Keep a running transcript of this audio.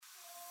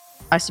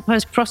I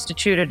suppose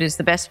prostituted is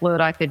the best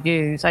word I could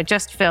use. I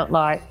just felt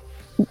like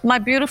my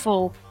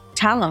beautiful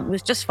talent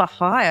was just for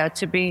hire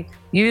to be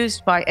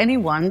used by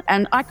anyone,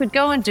 and I could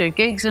go and do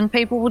gigs and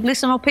people would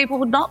listen or people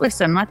would not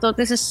listen. I thought,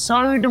 this is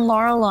so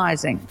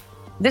demoralizing.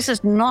 This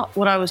is not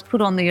what I was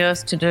put on the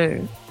earth to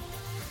do.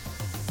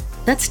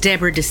 That's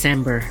Deborah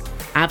Dicembre,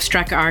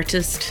 abstract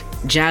artist,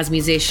 jazz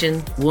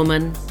musician,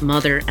 woman,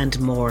 mother, and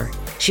more.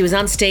 She was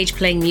on stage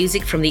playing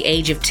music from the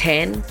age of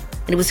 10,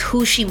 and it was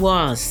who she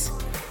was.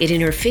 Yet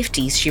in her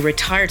 50s, she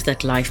retired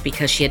that life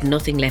because she had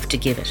nothing left to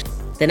give it.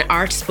 Then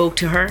art spoke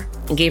to her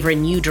and gave her a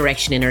new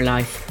direction in her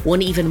life,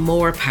 one even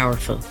more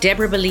powerful.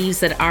 Deborah believes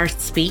that art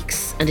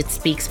speaks, and it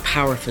speaks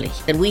powerfully.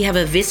 That we have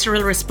a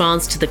visceral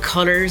response to the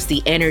colours,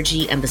 the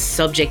energy, and the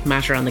subject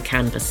matter on the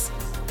canvas.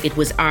 It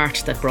was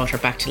art that brought her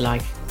back to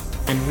life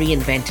and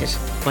reinvented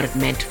what it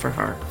meant for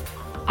her.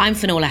 I'm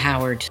Finola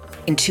Howard,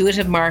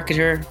 intuitive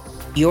marketer,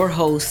 your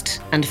host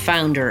and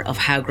founder of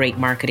How Great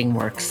Marketing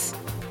Works.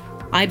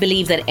 I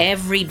believe that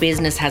every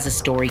business has a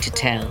story to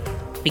tell,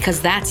 because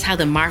that's how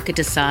the market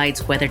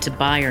decides whether to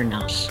buy or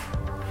not.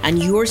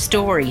 And your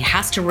story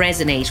has to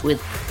resonate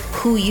with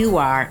who you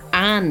are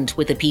and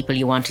with the people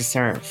you want to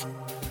serve.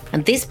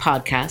 And this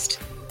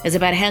podcast is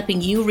about helping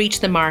you reach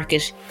the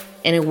market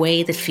in a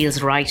way that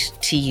feels right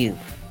to you.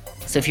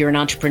 So if you're an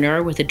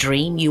entrepreneur with a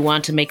dream you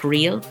want to make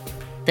real,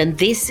 then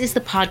this is the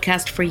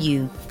podcast for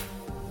you,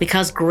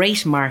 because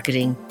great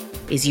marketing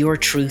is your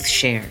truth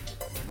shared.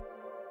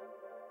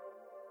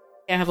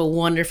 I have a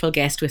wonderful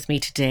guest with me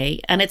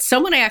today, and it's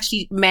someone I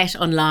actually met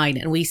online,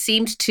 and we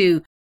seemed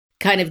to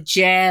kind of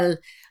gel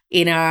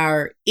in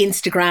our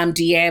Instagram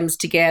DMs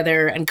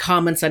together and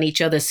comments on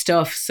each other's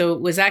stuff. So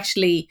it was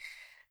actually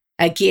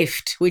a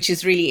gift, which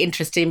is really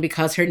interesting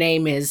because her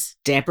name is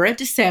Deborah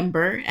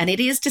Dicembre, and it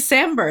is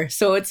December.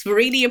 So it's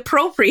really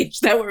appropriate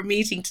that we're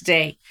meeting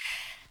today.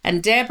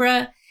 And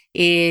Deborah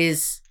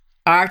is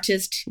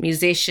artist,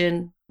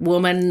 musician,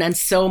 woman, and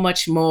so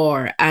much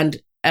more,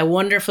 and a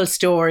wonderful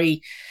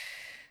story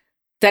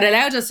that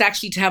allowed us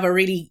actually to have a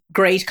really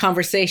great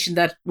conversation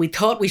that we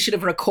thought we should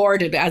have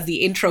recorded as the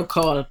intro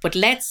call. But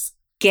let's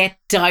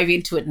dive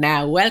into it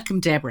now.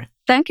 Welcome, Deborah.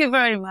 Thank you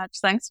very much.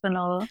 Thanks,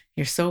 Finola.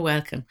 You're so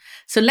welcome.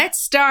 So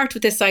let's start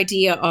with this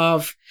idea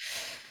of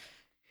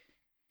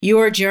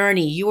your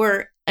journey. You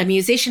were a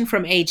musician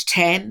from age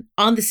 10,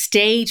 on the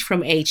stage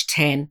from age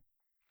 10,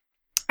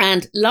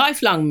 and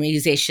lifelong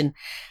musician.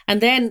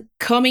 And then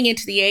coming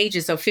into the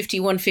ages of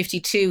 51,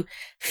 52,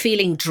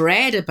 feeling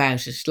dread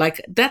about it.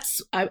 Like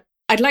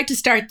I'd like to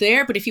start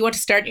there, but if you want to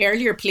start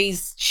earlier,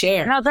 please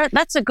share. Now,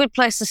 that's a good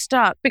place to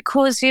start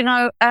because,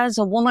 as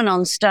a woman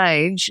on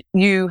stage,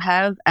 you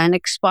have an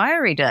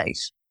expiry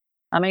date.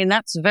 I mean,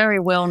 that's very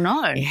well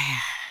known.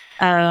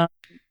 Yeah.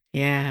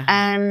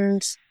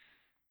 And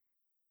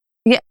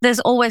there's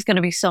always going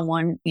to be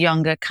someone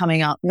younger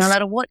coming up, no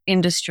matter what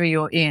industry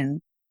you're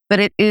in. But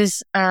it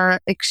is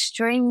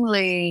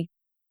extremely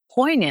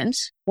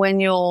poignant when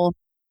you're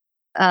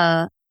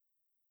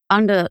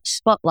under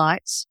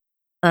spotlights,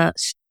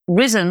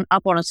 risen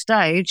up on a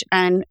stage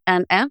and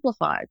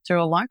amplified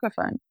through a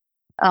microphone.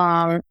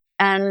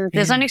 And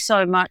there's only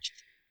so much,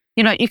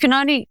 you can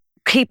only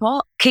keep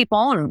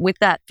on with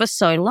that for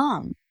so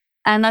long.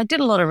 And I did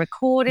a lot of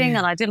recording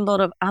and I did a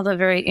lot of other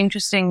very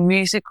interesting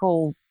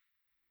musical,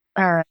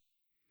 I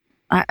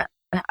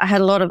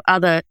had a lot of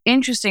other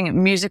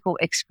interesting musical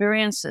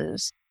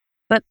experiences.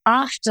 But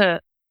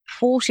after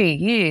 40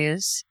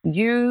 years,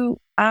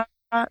 you are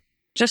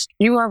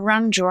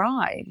run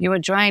dry. You are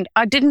drained.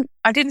 I didn't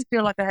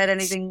feel like I had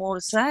anything more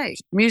to say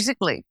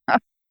musically.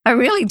 I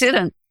really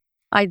didn't.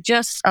 I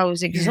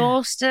was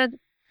exhausted,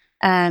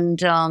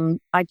 and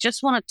I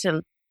just wanted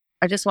to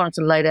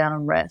lay down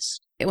and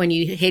rest. When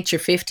you hit your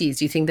 50s,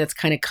 do you think that's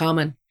kind of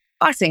common?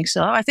 I think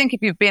so. I think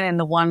if you've been in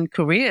the one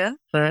career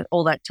for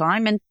all that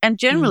time, and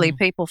generally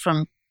people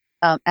from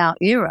our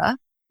era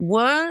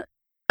were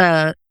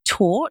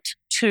taught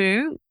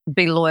to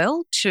be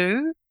loyal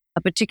to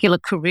a particular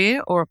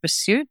career or a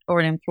pursuit or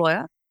an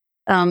employer.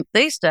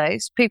 These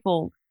days,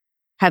 people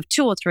have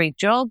 2 or 3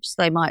 jobs.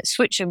 They might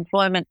switch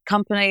employment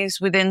companies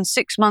within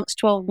 6 months,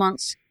 12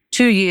 months,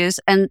 2 years.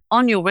 And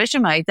on your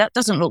resume, that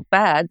doesn't look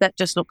bad. That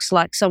just looks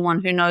like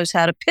someone who knows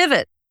how to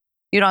pivot.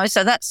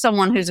 So that's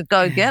someone who's a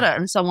go-getter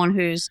and someone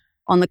who's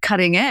on the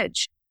cutting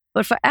edge.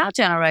 But for our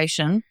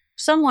generation,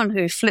 someone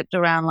who flipped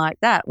around like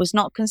that was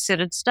not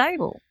considered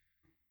stable.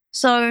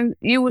 So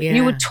you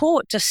were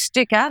taught to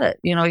stick at it.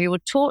 You were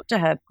taught to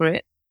have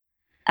grit.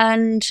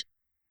 And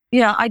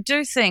I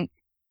do think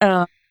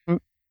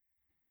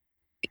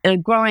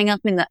growing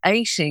up in the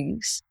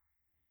 80s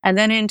and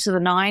then into the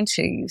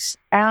 90s,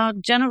 our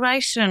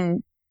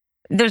generation,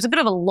 there's a bit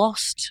of a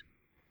lost,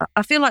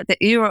 I feel like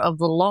the era of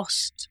the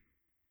lost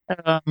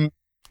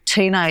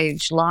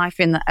teenage life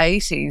in the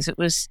 80s, it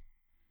was,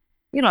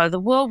 the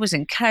world was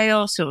in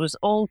chaos. It was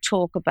all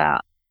talk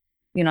about,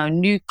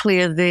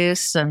 nuclear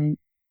this, and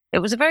it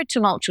was a very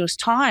tumultuous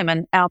time.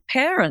 And our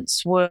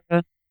parents were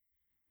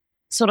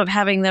sort of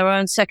having their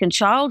own second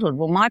childhood.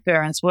 Well, my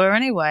parents were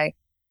anyway.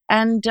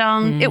 And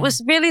it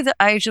was really the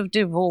age of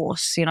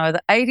divorce. You know,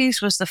 the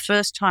 80s was the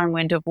first time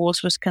when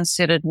divorce was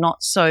considered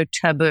not so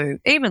taboo,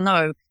 even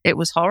though it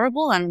was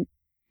horrible. And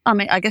I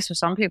mean, I guess for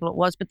some people it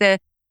was, but there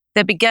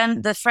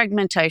began the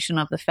fragmentation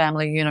of the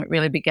family unit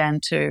really began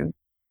to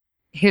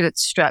hit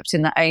its straps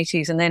in the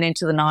 80s and then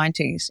into the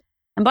 90s.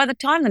 And by the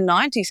time the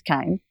 90s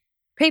came,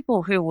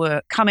 people who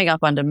were coming up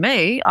under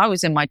me, I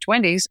was in my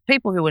 20s,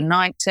 people who were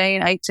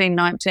 19, 18,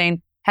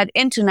 19, had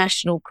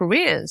international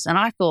careers. And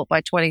I thought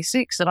by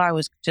 26 that I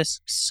was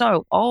just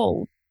so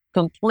old,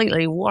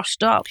 completely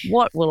washed up.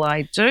 What will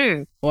I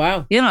do?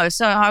 Wow. You know,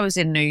 so I was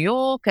in New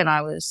York and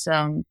I was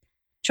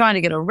trying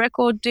to get a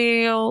record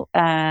deal,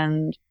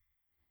 and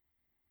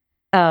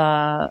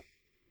it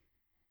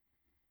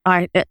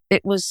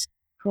was,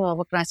 well,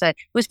 what can I say? It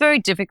was very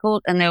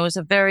difficult, and there was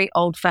a very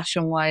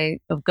old-fashioned way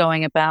of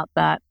going about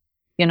that.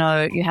 You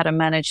know, you had a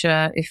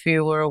manager. If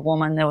you were a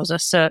woman, there was a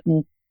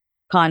certain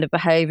kind of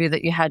behavior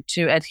that you had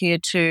to adhere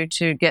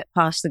to get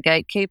past the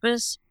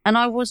gatekeepers, and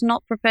I was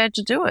not prepared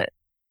to do it.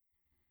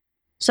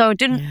 So it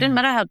didn't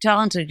matter how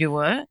talented you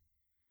were.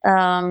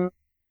 I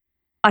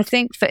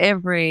think for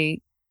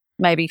every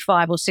maybe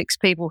 5 or 6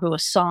 people who are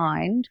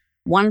signed,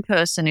 one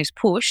person is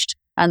pushed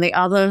and the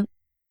other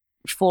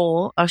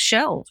 4 are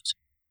shelved.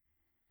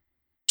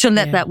 To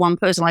let that one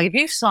person, like if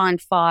you've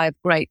signed 5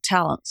 great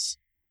talents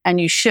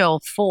and you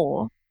shelve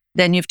 4,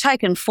 then you've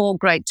taken 4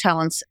 great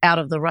talents out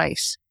of the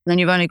race. Then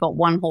you've only got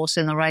 1 horse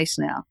in the race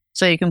now.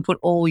 So you can put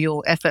all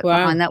your effort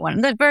behind that one.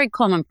 And that's very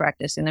common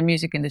practice in the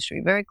music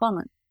industry, very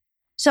common.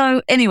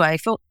 So anyway,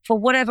 for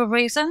whatever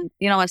reason,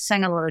 you know, I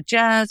sang a lot of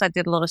jazz, I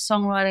did a lot of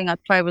songwriting, I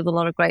played with a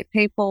lot of great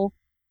people.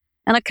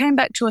 And I came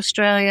back to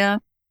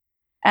Australia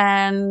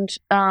and,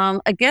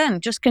 again,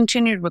 just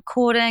continued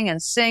recording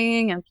and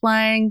singing and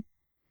playing.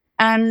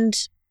 And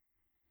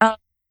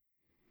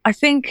I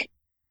think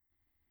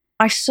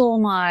I saw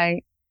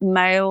my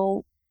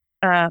male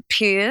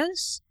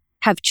peers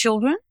have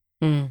children.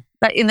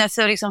 But in their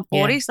 30s and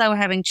 40s, they were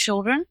having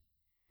children.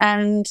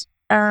 And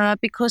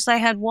because they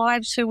had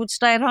wives who would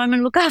stay at home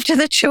and look after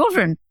the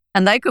children,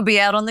 and they could be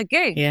out on the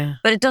gig. Yeah.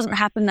 But it doesn't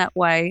happen that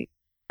way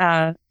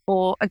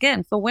for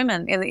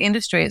women in the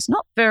industry. It's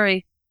not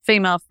very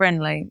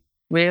female-friendly,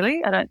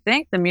 really, I don't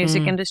think, the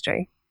music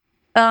industry.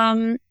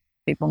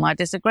 People might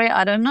disagree.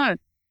 I don't know.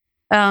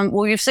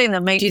 Well, you've seen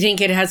the Me. Do you think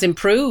it has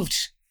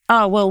improved?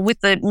 Oh, well, with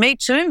the Me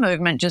Too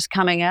movement just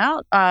coming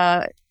out,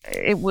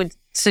 it would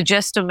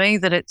suggest to me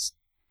that it's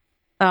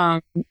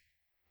the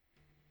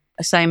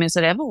same as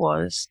it ever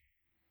was,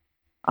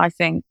 I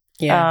think.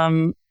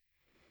 Yeah.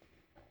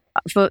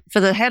 For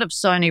the head of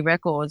Sony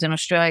Records in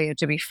Australia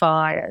to be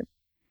fired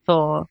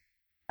for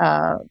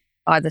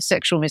either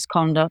sexual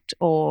misconduct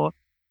or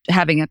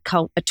having a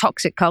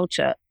toxic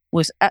culture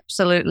was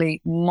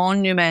absolutely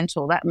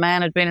monumental. That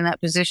man had been in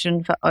that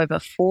position for over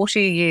 40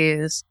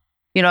 years,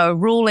 you know,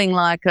 ruling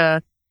like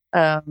a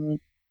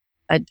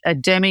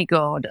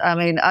demigod. I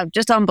mean,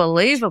 just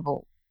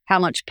unbelievable how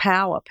much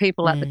power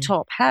people at the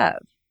top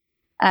have.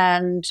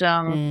 And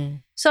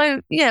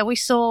so, yeah, we've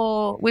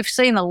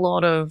seen a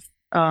lot of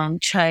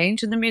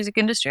change in the music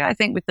industry, I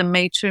think, with the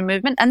Me Too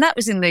movement. And that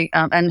was in the,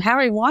 and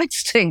Harry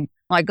Weinstein,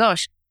 my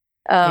gosh,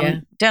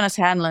 Dennis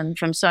Hanlon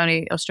from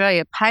Sony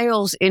Australia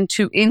pales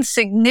into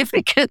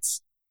insignificance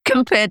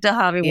compared to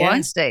Harvey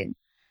Weinstein.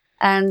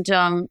 And, you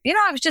know,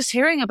 I was just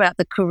hearing about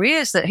the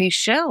careers that he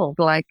shelved,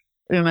 like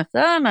Uma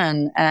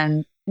Thurman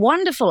and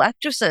wonderful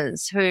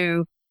actresses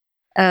who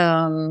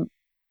wouldn't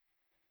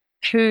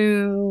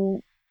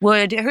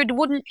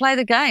play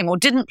the game or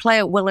didn't play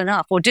it well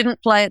enough or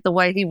didn't play it the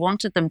way he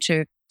wanted them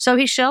to. So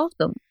he shelved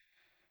them.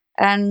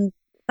 And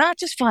I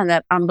just find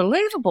that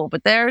unbelievable,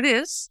 but there it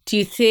is. Do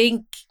you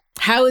think,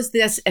 how is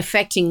this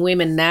affecting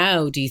women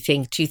now, do you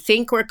think? Do you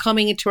think we're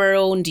coming into our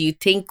own? Do you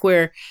think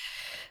we're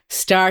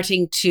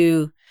starting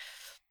to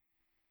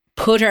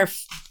put our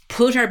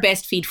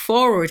best feet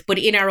forward, but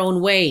in our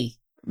own way?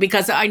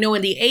 Because I know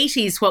in the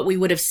 80s, what we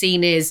would have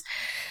seen is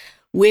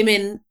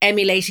women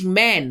emulating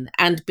men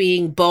and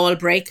being ball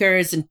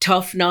breakers and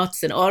tough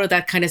nuts and all of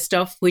that kind of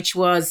stuff, which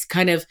was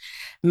kind of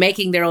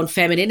making their own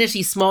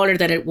femininity smaller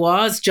than it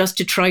was just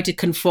to try to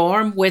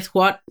conform with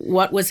what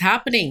was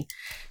happening.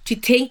 Do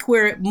you think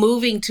we're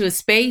moving to a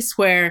space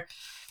where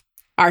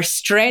our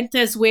strength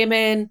as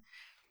women,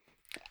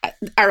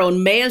 our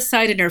own male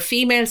side and our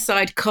female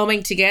side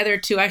coming together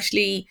to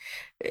actually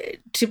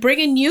to bring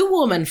a new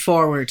woman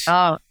forward?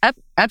 Oh,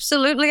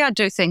 absolutely. I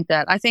do think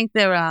that. I think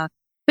there are,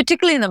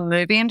 particularly in the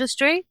movie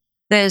industry,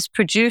 there's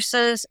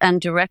producers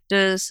and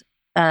directors,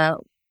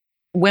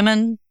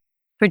 women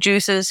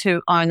producers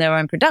who own their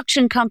own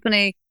production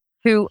company,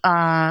 who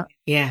are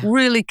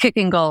really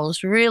kicking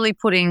goals, really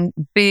putting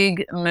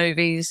big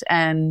movies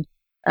and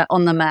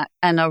on the map,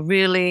 and are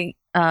really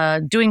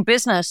doing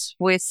business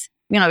with,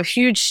 you know,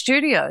 huge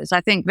studios.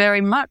 I think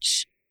very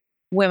much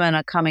women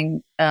are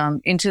coming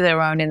into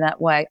their own in that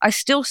way. I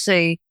still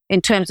see,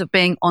 in terms of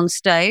being on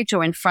stage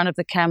or in front of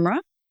the camera,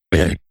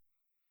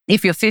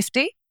 if you're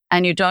 50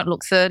 and you don't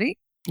look 30,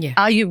 Yeah.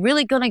 Are you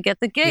really going to get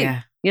the gig?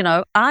 Yeah. You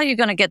know, are you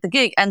going to get the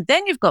gig? And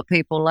then you've got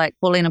people like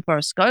Paulina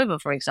Poroskova,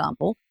 for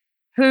example,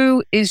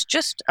 who is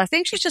I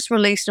think she's just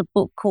released a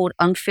book called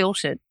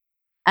Unfiltered.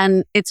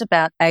 And it's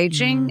about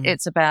aging.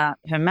 It's about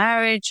her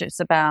marriage. It's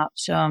about,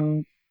 she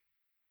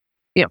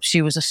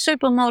was a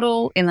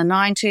supermodel in the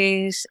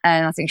 90s.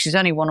 And I think she's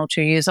only 1 or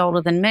 2 years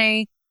older than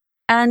me.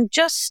 And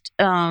just,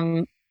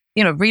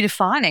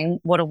 redefining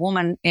what a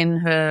woman in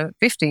her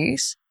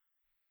 50s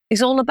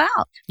is all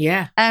about.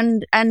 Yeah.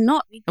 And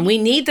we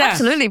need that.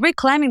 Absolutely.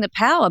 Reclaiming the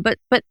power. But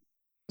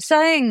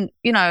saying,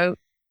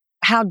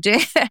 how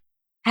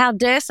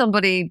dare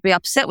somebody be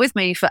upset with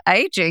me for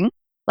aging?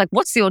 Like,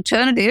 what's the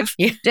alternative?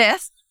 Yeah.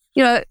 Death.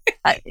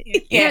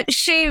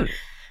 She's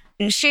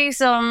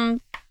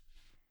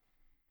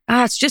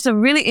it's just a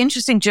really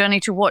interesting journey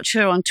to watch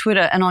her on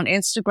Twitter and on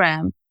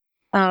Instagram,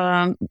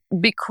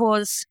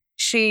 because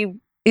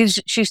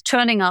she's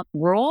turning up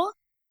raw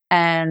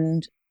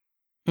and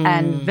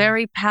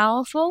very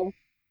powerful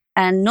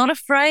and not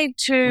afraid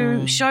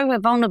to show her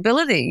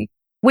vulnerability,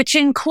 which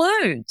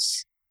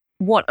includes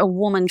what a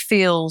woman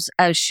feels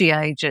as she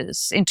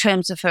ages in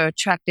terms of her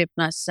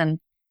attractiveness and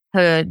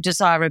her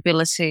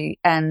desirability,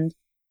 and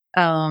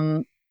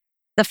the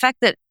fact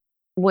that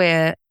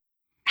we're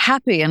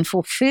happy and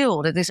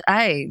fulfilled at this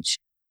age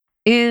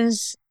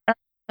is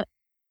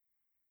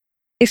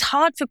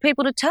hard for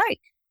people to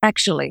take,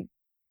 actually.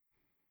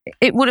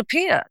 It would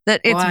appear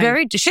that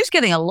it's she's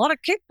getting a lot of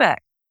kickback.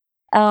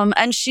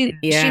 And she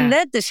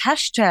led this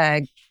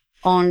hashtag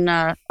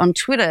on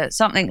Twitter,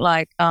 something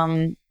like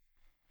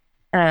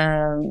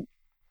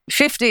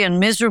 50 and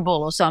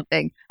miserable or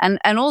something. And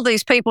all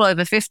these people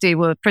over 50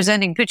 were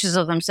presenting pictures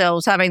of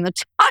themselves having the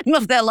time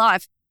of their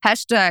life.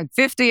 Hashtag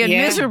 50 and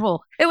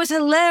miserable. It was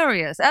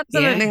hilarious,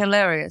 absolutely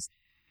hilarious.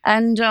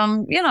 And,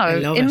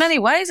 in many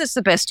ways, it's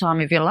the best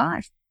time of your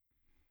life,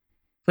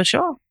 for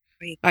sure.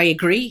 I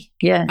agree.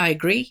 Yeah. I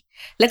agree.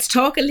 Let's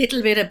talk a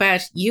little bit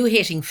about you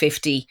hitting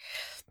 50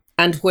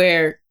 and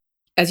where,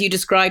 as you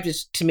described it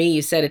to me,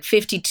 you said at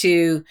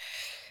 52,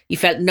 you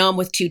felt numb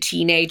with 2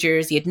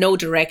 teenagers, you had no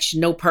direction,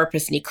 no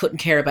purpose, and you couldn't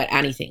care about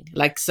anything.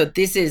 So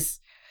this is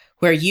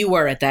where you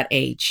were at that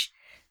age.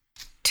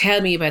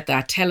 Tell me about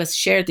that.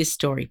 Share this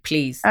story,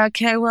 please.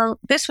 Okay, well,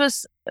 this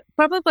was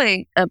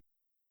probably, I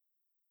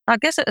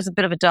guess it was a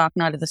bit of a dark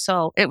night of the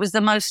soul. It was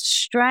the most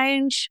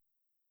strange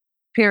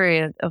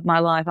period of my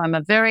life. I'm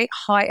a very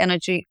high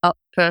energy up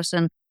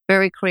person,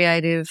 very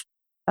creative.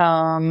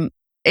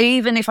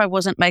 Even if I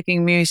wasn't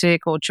making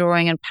music or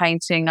drawing and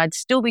painting, I'd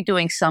still be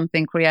doing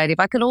something creative.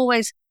 I could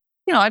always,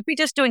 I'd be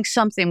just doing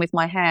something with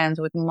my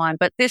hands, with my mind.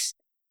 But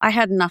I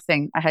had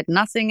nothing. I had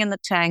nothing in the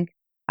tank.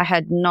 I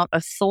had not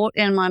a thought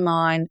in my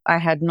mind. I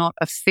had not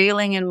a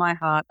feeling in my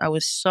heart. I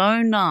was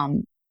so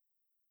numb.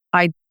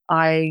 I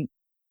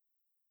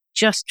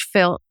just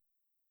felt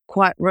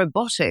quite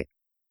robotic.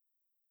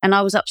 And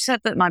I was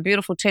upset that my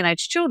beautiful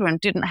teenage children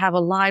didn't have a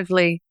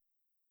lively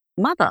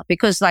mother,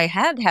 because they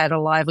had a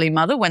lively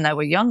mother when they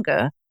were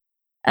younger.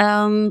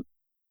 But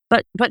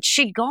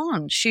she'd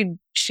gone. She'd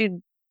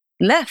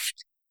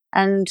left.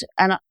 And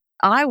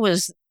I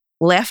was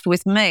left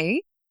with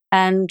me.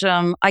 And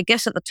I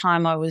guess at the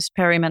time I was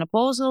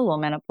perimenopausal or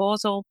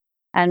menopausal,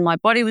 and my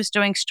body was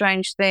doing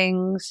strange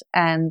things.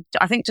 And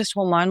I think just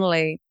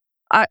hormonally,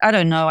 I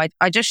don't know,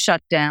 I just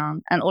shut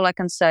down. And all I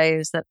can say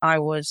is that I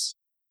was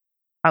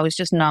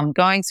just numb,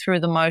 going through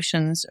the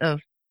motions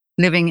of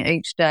living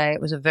each day.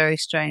 It was a very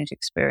strange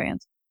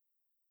experience.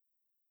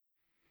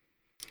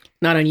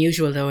 Not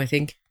unusual, though, I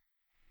think.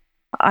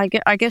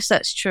 I guess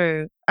that's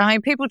true. I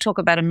mean, people talk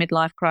about a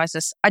midlife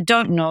crisis. I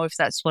don't know if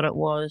that's what it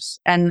was.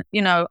 And,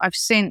 I've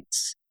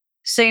since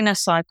seen a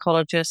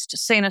psychologist,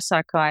 seen a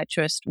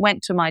psychiatrist,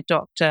 went to my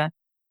doctor,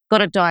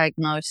 got a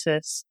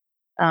diagnosis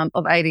of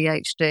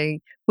ADHD,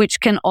 which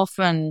can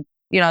often,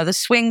 the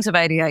swings of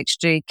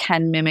ADHD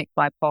can mimic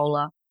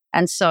bipolar.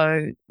 And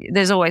so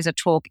there's always a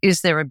talk,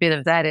 is there a bit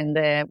of that in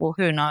there? Well,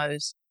 who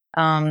knows?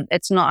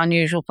 It's not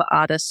unusual for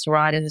artists,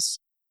 writers,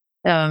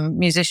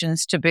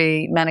 musicians to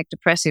be manic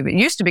depressive. It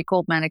used to be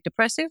called manic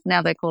depressive.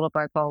 Now they call it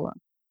bipolar.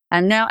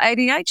 And now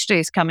ADHD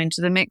has come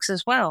into the mix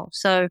as well.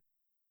 So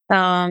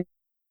I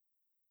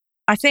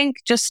think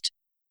just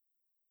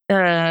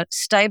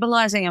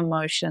stabilizing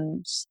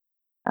emotions,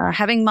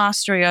 having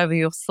mastery over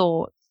your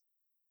thoughts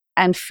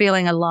and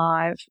feeling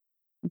alive,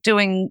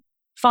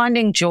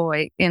 finding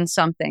joy in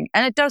something.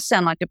 And it does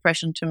sound like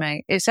depression to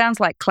me. It sounds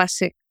like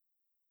classic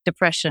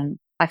depression.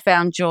 I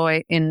found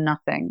joy in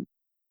nothing.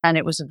 And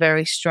it was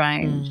very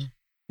strange,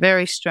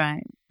 very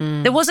strange.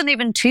 There wasn't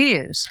even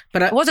tears.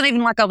 But it wasn't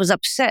even like I was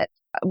upset.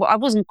 I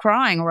wasn't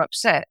crying or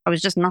upset. I was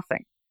just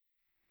nothing.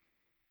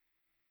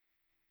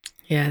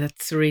 Yeah,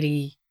 that's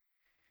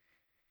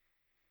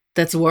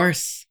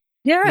worse.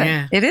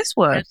 Yeah, it is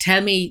worse.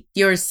 Tell me,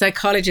 your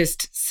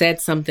psychologist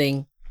said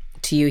something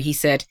to you. He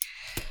said,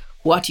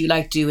 what do you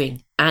like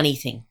doing?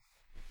 Anything.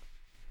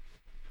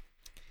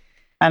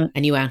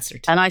 And you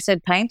answered. And I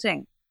said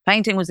painting.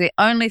 Painting was the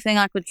only thing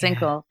I could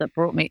think of that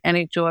brought me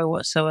any joy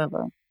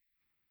whatsoever.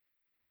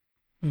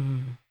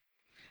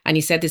 And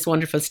you said this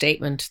wonderful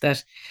statement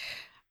that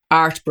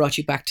art brought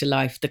you back to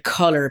life. The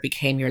colour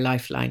became your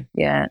lifeline.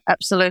 Yeah,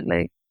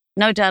 absolutely.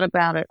 No doubt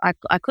about it. I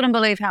couldn't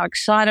believe how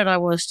excited I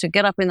was to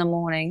get up in the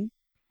morning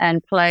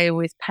and play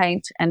with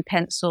paint and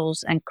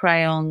pencils and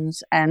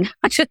crayons. And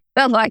I just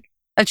felt like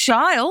a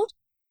child.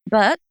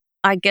 But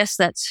I guess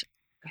that's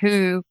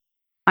who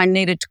I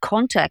needed to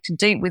contact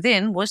deep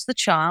within, was the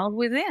child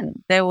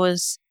within. There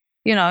was,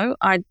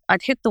 I'd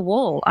hit the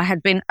wall. I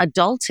had been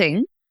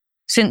adulting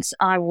since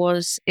I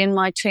was in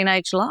my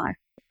teenage life.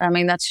 I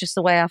mean, that's just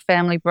the way our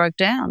family broke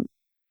down.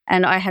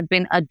 And I had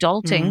been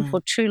adulting for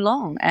too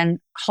long and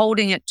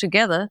holding it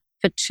together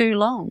for too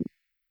long.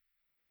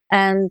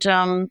 And,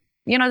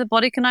 the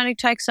body can only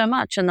take so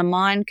much and the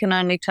mind can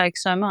only take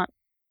so much.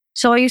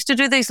 So I used to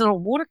do these little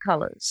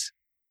watercolors,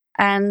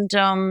 and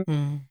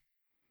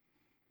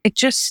it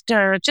just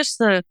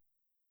the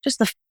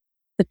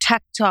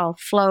tactile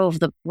flow of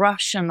the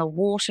brush and the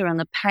water and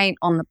the paint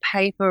on the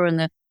paper and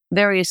the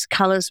various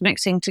colors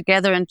mixing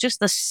together, and just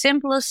the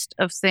simplest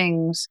of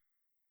things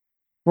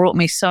brought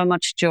me so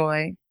much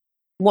joy.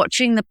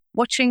 Watching the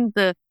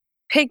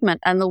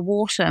pigment and the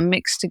water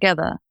mix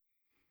together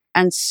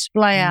and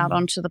splay out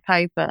onto the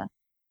paper.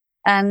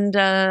 And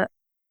I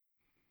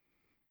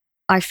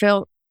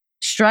felt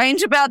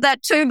strange about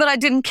that too, but I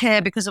didn't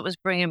care because it was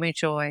bringing me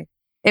joy.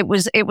 It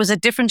was a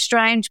different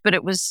strange, but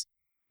it was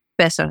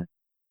better.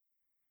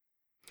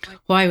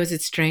 Why was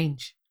it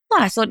strange?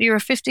 Well, I thought you're a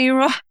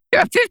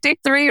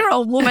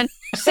 53-year-old woman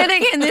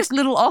sitting in this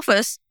little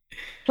office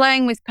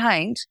playing with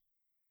paint.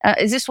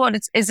 Is this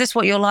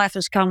what your life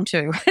has come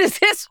to? Is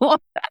this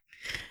what?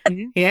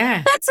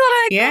 Yeah. That's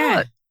what I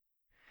thought.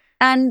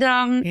 And,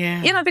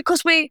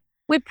 because we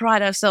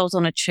pride ourselves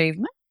on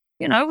achievement.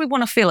 We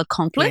want to feel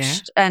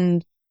accomplished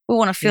and we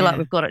want to feel like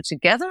we've got it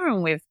together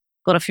and we've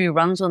got a few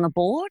runs on the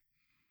board.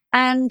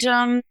 And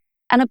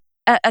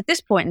at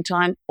this point in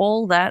time,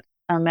 all that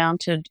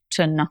amounted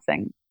to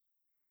nothing.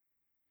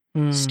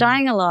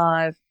 Staying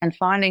alive and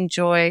finding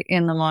joy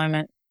in the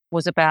moment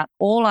was about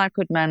all I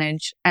could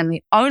manage, and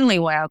the only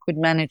way I could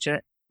manage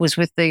it was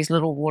with these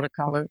little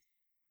watercolors.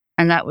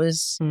 And that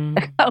was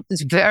that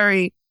was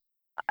very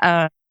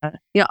I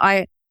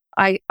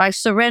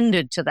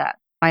surrendered to that.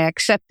 I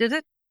accepted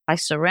it, I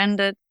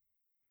surrendered,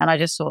 and I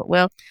just thought,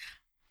 well,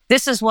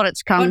 this is what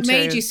it's come to. What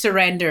made you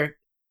surrender?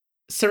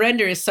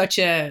 Surrender is such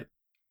an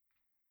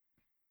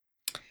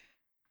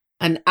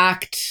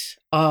act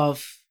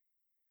of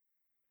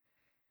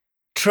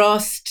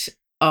trust,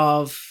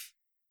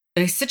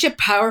 it's such a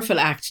powerful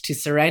act to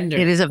surrender.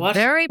 It is a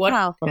very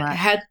powerful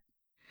act.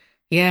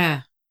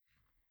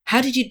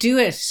 How did you do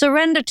it?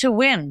 Surrender to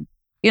win.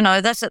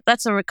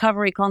 That's a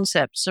recovery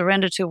concept,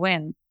 surrender to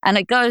win. And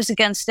it goes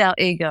against our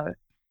ego.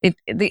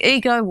 The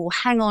ego will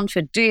hang on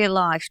for dear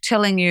life,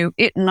 telling you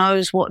it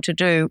knows what to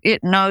do.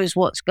 It knows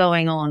what's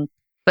going on.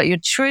 But your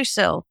true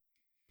self,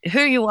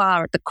 who you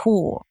are at the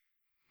core,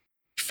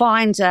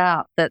 finds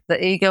out that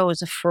the ego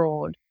is a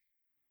fraud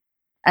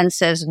and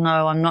says,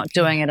 no, I'm not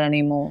doing it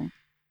anymore.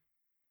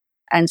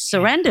 And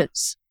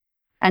surrenders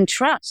and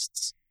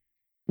trusts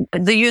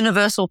the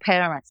universal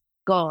parent,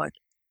 God,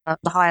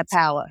 the higher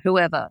power,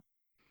 whoever.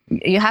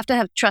 You have to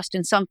have trust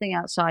in something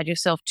outside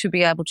yourself to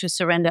be able to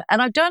surrender.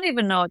 And I don't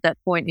even know at that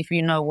point if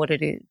you know what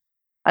it is.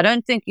 I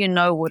don't think you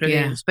know what it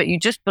is, but you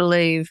just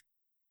believe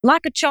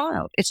like a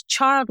child. It's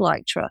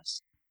childlike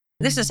trust.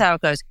 This is how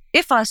it goes.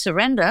 If I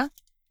surrender,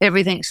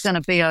 everything's going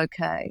to be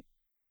okay.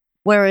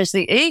 Whereas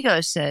the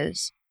ego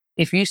says,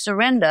 if you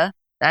surrender,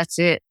 that's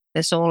it.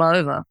 It's all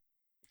over.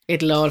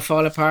 It'll all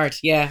fall apart.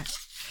 Yeah.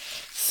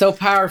 So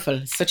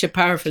powerful. Such a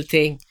powerful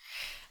thing.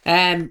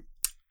 I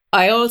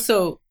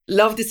also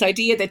love this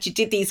idea that you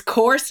did these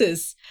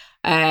courses.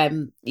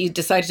 You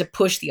decided to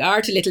push the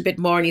art a little bit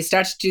more and you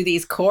started to do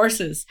these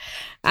courses.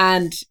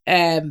 And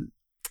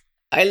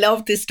I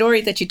love this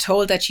story that you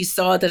told, that you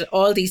saw that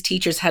all these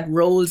teachers had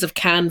rolls of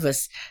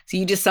canvas. So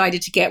you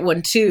decided to get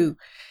one too.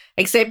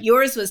 Except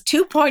yours was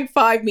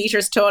 2.5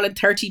 meters tall and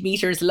 30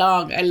 meters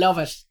long. I love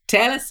it.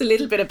 Tell us a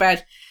little bit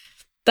about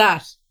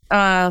that.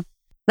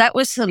 That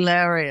was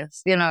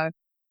hilarious.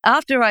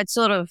 After I'd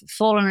sort of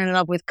fallen in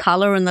love with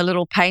color and the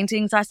little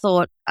paintings, I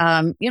thought,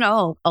 I'll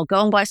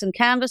go and buy some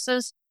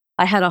canvases.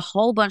 I had a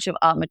whole bunch of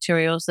art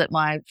materials that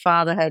my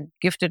father had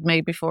gifted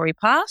me before he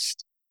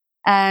passed.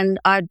 And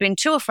I'd been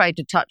too afraid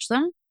to touch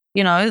them.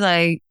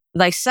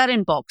 They sat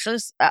in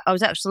boxes. I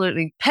was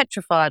absolutely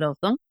petrified of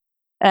them.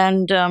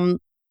 And, paint.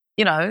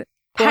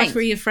 What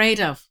were you afraid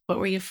of? What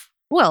were you...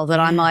 Well, that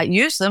I might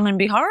use them and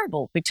be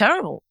horrible, be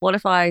terrible. What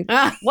if I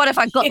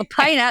got the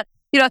paint out?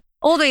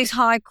 All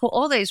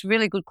these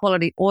really good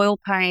quality oil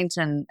paint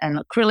and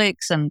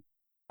acrylics and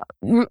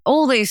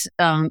all these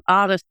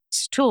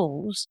artists'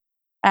 tools.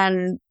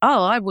 And,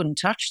 I wouldn't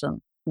touch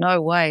them.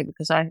 No way,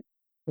 because I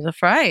was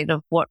afraid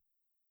of what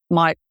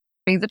might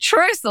be the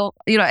truth or,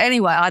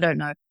 anyway, I don't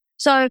know.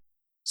 So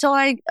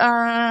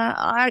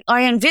I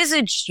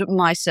envisaged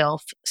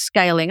myself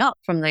scaling up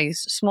from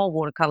these small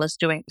watercolors,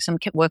 doing some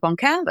work on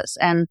canvas.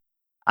 And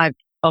I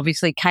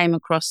obviously came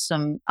across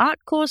some art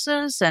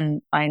courses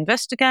and I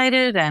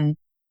investigated and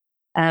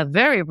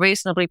very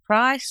reasonably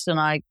priced, and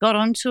I got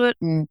onto it,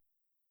 and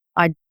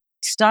I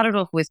started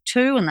off with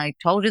 2, and they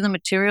told you the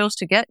materials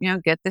to get,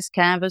 get this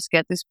canvas,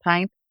 get this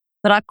paint.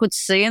 But I could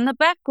see in the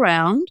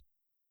background,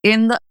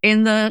 in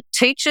the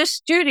teacher's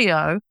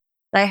studio,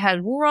 they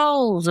had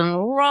rolls and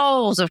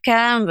rolls of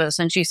canvas,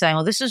 and she's saying,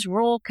 "Well, this is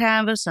raw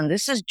canvas, and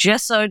this is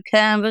gessoed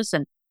canvas,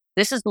 and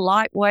this is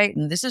lightweight,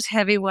 and this is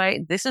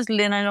heavyweight, this is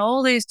linen,"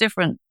 all these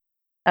different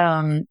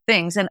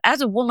things. And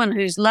as a woman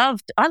I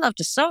love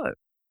to sew.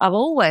 I've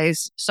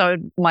always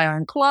sewed my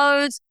own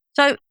clothes.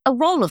 So a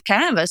roll of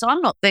canvas,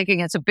 I'm not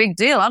thinking it's a big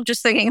deal. I'm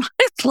just thinking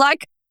it's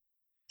like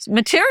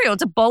material.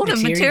 It's a bolt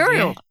of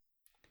material. Yeah.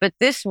 But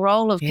this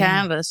roll of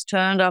canvas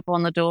turned up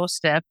on the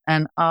doorstep,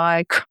 and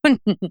I could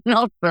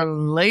not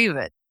believe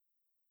it.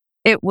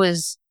 It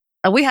was,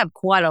 we have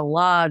quite a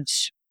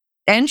large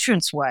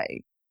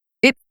entranceway.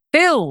 It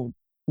filled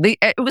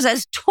it was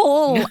as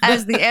tall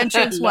as the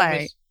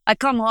entranceway. I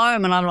come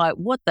home and I'm like,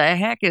 what the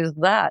heck is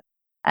that?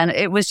 And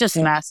it was just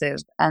massive.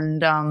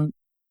 And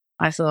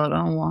I thought,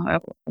 oh,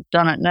 well, I've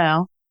done it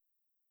now.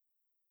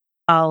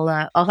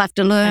 I'll have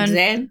to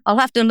learn. I'll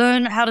have to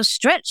learn how to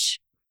stretch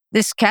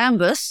this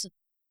canvas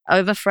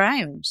over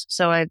frames.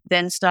 So I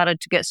then started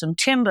to get some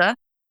timber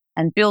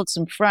and build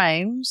some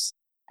frames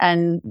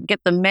and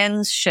get the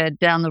men's shed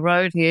down the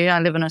road here. I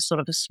live in a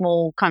sort of a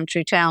small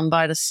country town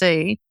by the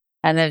sea,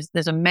 and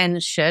there's a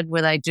men's shed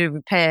where they do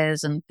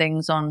repairs and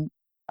things on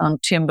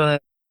timber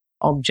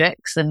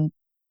objects, and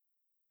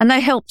they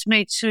helped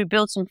me to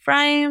build some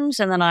frames,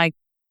 and then I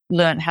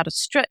learned how to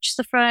stretch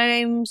the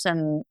frames,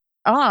 and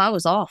I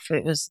was off.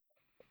 It was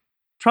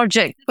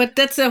project. But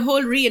that's a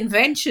whole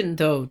reinvention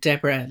though,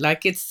 Deborah.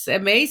 Like, it's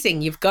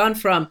amazing. You've gone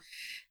from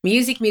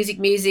music,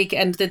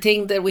 and the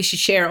thing that we should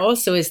share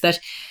also is that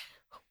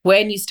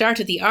when you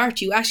started the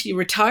art, you actually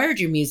retired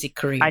your music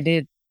career. I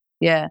did.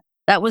 Yeah.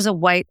 That was such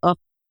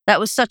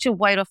a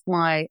weight off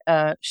my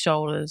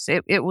shoulders.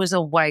 It was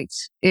a weight.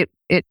 I'd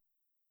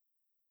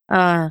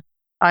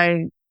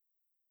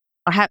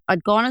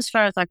gone as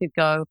far as I could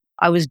go.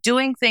 I was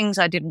doing things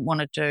I didn't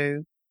want to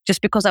do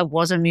just because I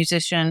was a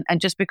musician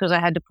and just because I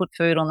had to put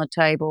food on the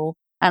table.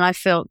 And I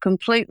felt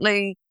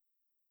completely,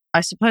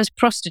 I suppose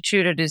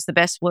prostituted is the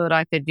best word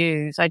I could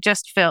use. I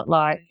just felt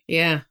like,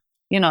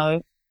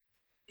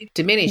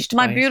 diminished.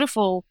 My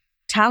beautiful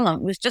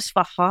talent was just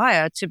for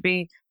hire to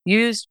be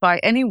used by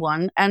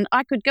anyone. And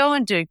I could go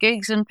and do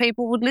gigs and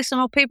people would listen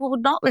or people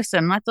would not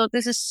listen. I thought,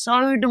 this is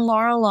so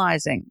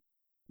demoralizing.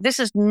 This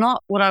is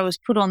not what I was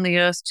put on the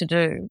earth to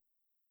do.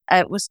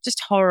 It was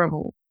just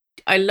horrible.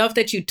 I love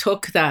that you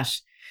took that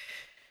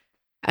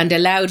and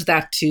allowed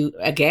that to,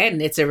 again,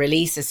 it's a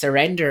release, a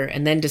surrender,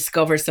 and then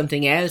discover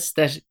something else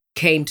that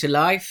came to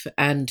life.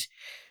 And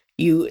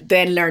you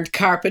then learned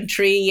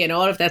carpentry and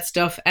all of that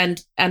stuff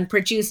and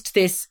produced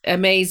this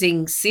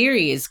amazing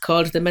series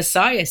called the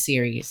Messiah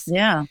series.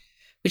 Yeah.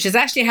 Which is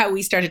actually how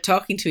we started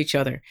talking to each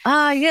other.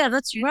 Yeah,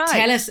 that's right.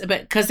 Tell us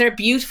about, because they're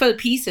beautiful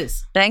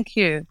pieces. Thank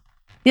you.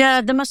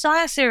 Yeah, the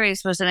Messiah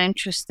series was an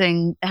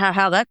interesting,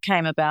 how that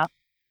came about,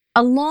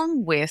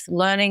 along with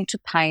learning to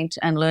paint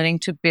and learning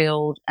to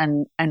build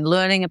and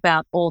learning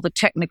about all the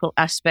technical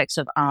aspects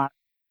of art.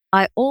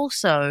 I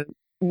also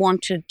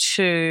wanted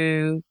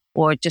to,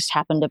 or it just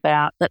happened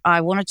about, that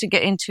I wanted to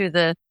get into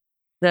the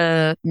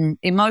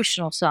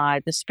emotional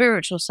side, the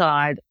spiritual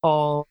side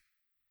of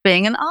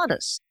being an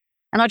artist.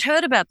 And I'd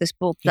heard about this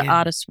book, The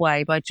Artist's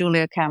Way by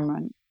Julia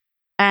Cameron.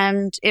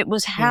 And it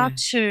was how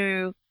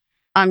to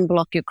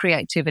unblock your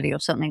creativity or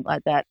something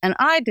like that. And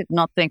I did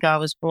not think I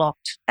was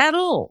blocked at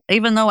all.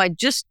 Even though I'd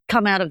just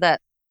come out of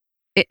that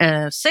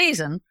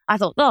season, I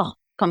thought,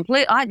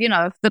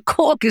 the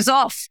cork is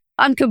off.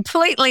 I'm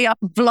completely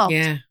unblocked.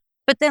 Yeah.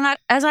 But then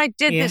as I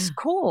did this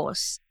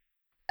course,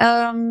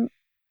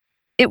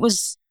 it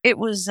was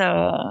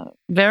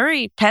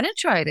very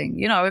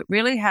penetrating. It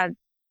really had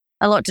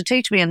a lot to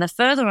teach me. And the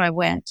further I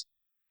went,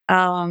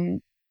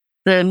 the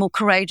more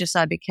courageous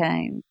I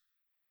became.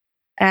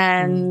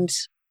 And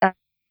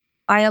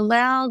I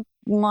allowed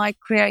my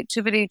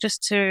creativity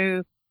just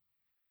to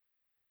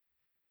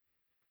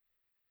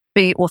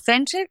be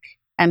authentic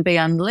and be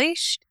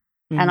unleashed.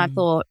 And I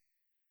thought,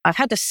 I've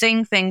had to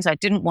sing things I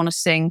didn't want to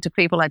sing to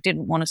people I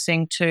didn't want to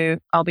sing to.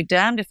 I'll be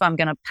damned if I'm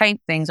going to paint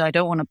things I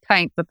don't want to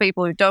paint for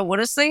people who don't want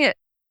to see it.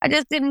 I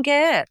just didn't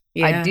care.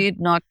 Yeah. I did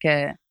not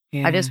care.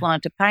 Yeah. I just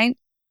wanted to paint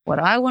what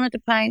I wanted to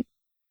paint.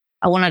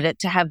 I wanted it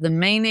to have the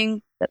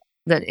meaning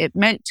that it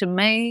meant to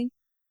me.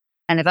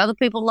 And if other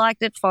people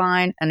liked it,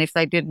 fine. And if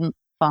they didn't,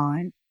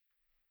 fine.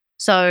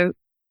 So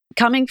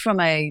coming from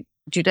a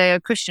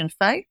Judeo-Christian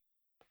faith,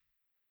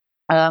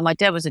 my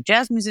dad was a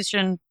jazz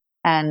musician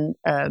and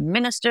a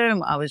minister.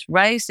 I was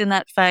raised in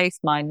that faith.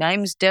 My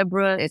name's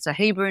Deborah. It's a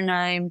Hebrew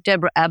name.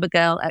 Deborah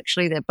Abigail,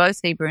 actually, they're both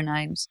Hebrew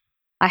names.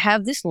 I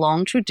have this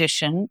long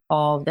tradition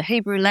of the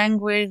Hebrew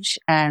language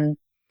and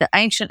the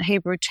ancient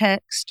Hebrew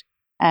text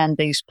and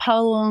these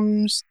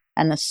poems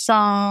and the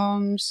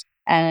Psalms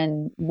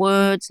and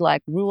words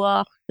like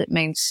ruach, that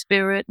means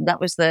spirit.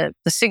 That was the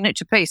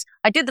signature piece.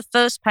 I did the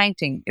first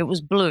painting. It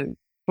was blue,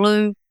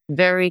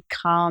 very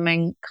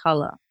calming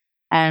color.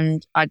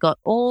 And I got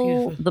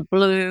all Beautiful. the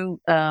blue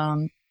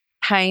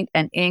paint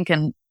and ink,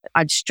 and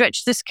I'd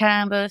stretched this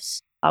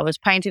canvas. I was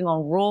painting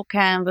on raw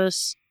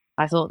canvas.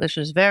 I thought this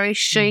was very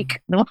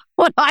chic,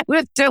 what I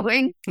was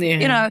doing.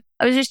 Yeah.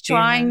 I was just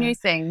trying Yeah. new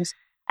things.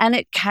 And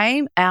it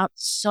came out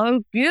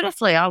so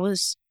beautifully. I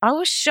was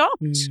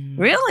shocked,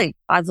 really.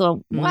 I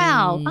thought,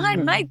 wow, I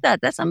made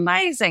that. That's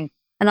amazing.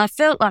 And I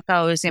felt like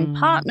I was in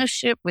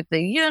partnership with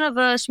the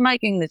universe,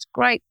 making this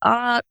great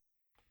art.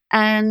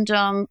 And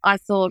I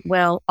thought,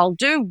 well, I'll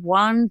do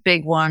one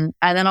big one,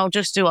 and then I'll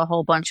just do a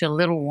whole bunch of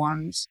little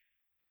ones.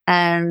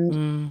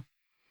 And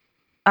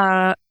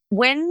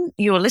when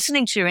you're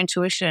listening to your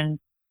intuition,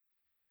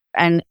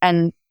 and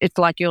it's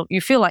like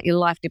you feel like your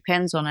life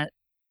depends on it,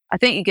 I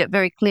think you get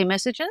very clear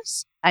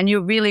messages, and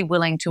you're really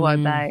willing to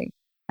obey.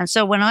 And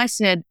so when I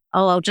said,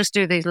 oh, I'll just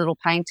do these little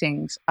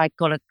paintings, I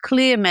got a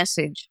clear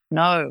message.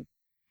 No,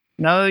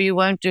 you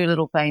won't do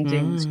little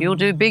paintings. You'll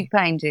do big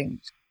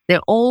paintings.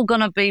 They're all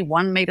going to be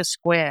 1 meter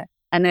square,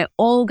 and they're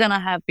all going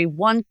to be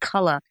one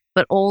color,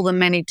 but all the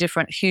many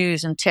different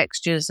hues and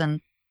textures and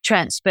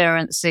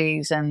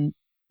transparencies and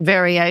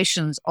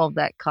variations of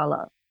that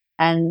color.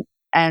 And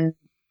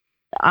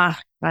I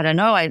don't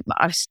know,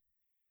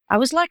 I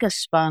was like a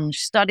sponge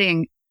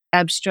studying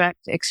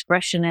abstract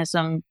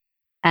expressionism,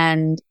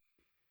 and,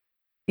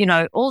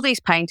 all these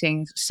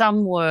paintings,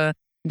 some were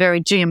very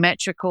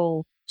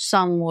geometrical,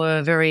 some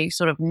were very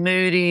sort of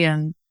moody,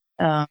 and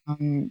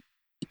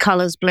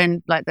colors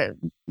blend, like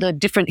the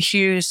different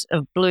hues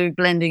of blue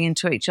blending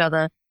into each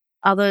other.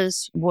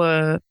 Others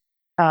were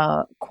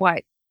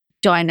quite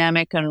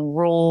dynamic and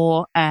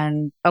raw,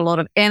 and a lot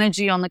of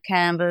energy on the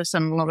canvas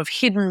and a lot of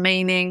hidden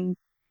meaning.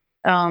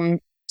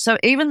 So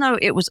even though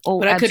it was all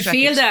but I could abstract,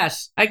 feel that.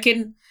 I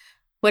can,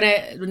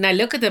 when I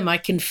look at them, I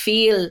can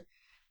feel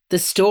the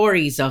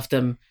stories of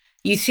them.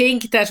 You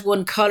think that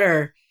one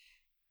color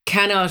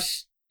cannot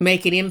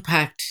make an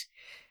impact,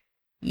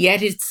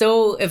 yet it's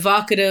so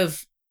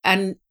evocative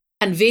and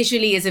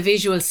visually is a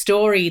visual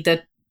story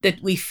that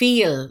we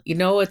feel.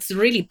 It's a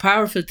really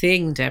powerful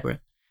thing,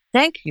 Deborah.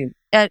 Thank you.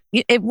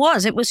 It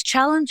was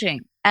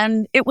challenging,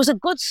 and it was a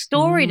good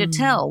story to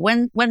tell.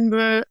 When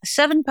the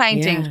 7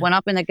 paintings went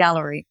up in the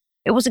gallery,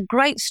 it was a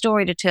great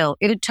story to tell.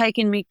 It had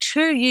taken me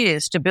 2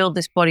 years to build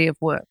this body of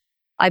work.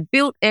 I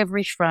built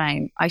every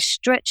frame. I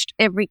stretched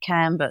every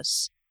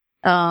canvas.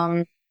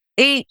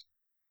 Each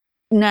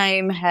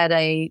name had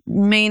a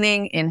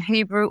meaning in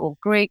Hebrew or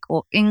Greek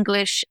or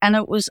English, and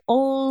it was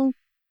all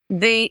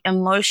the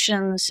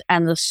emotions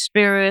and the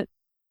spirit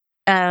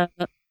of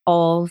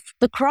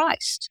the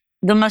Christ,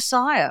 the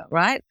Messiah,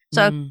 right?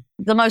 So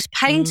the most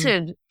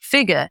painted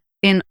figure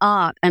in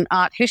art and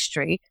art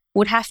history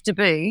would have to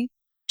be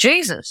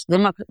Jesus,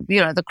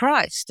 the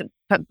Christ,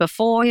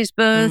 before his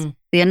birth,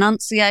 the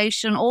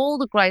Annunciation, all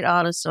the great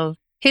artists of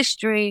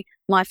history.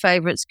 My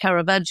favorites,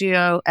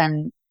 Caravaggio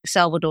and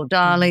Salvador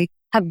Dali,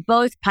 have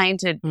both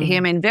painted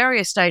him in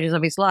various stages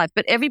of his life,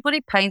 but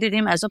everybody painted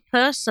him as a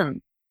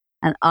person.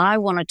 And I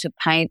wanted to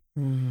paint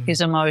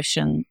his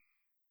emotion.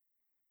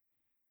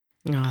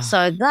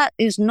 So that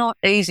is not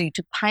easy,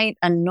 to paint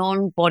a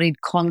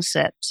non-bodied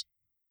concept.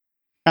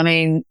 I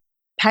mean,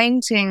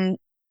 painting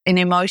an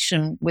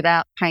emotion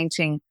without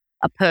painting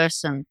a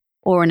person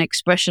or an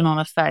expression on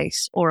a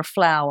face or a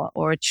flower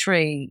or a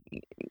tree,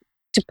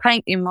 to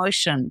paint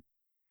emotion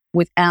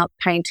without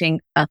painting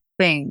a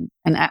thing,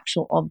 an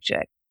actual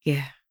object.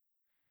 Yeah.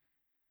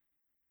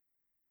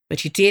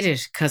 But you did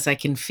it because I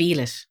can feel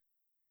it.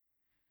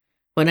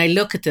 When I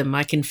look at them,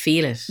 I can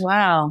feel it.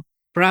 Wow.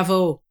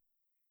 Bravo.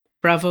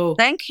 Bravo.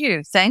 Thank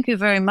you. Thank you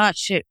very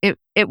much.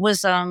 It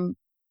was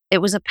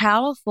a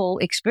powerful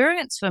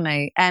experience for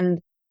me. And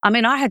I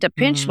mean, I had to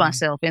pinch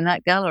myself in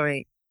that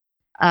gallery.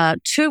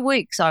 2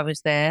 weeks I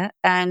was there,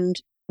 and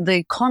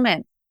the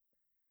comment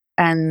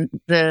and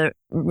the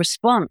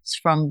response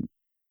from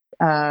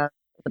the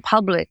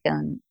public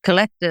and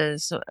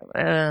collectors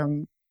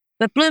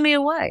that blew me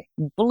away.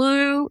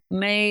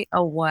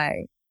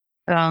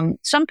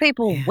 Some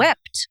people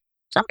wept.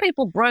 Some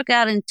people broke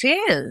out in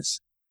tears.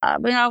 I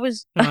mean, I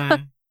was,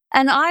 and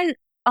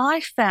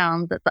I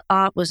found that the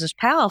art was as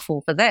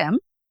powerful for them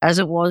as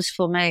it was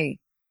for me.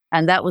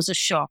 And that was a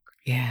shock.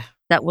 Yeah.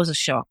 That was a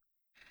shock.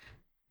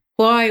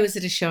 Why was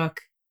it a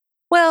shock?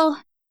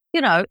 Well,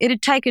 it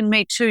had taken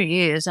me 2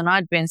 years, and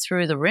I'd been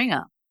through the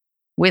ringer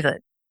with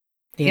it.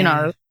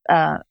 Yeah.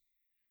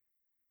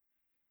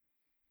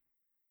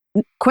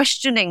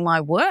 Questioning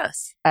my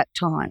worth at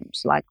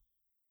times, like,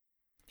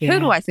 who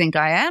do I think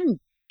I am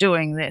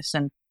doing this?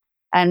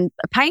 And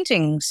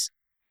paintings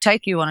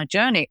take you on a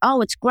journey.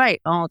 Oh, it's great.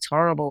 Oh, it's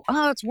horrible.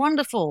 Oh, it's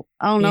wonderful.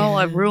 Oh no,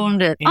 I've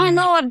ruined it. I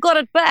know, I've got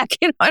it back.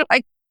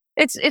 Like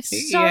it's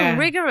so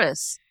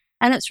rigorous,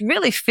 and it's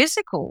really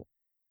physical.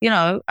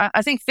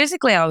 I think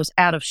physically I was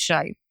out of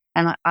shape,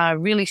 and I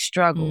really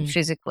struggled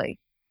physically.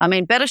 I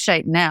mean, better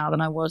shape now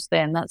than I was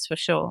then, that's for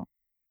sure.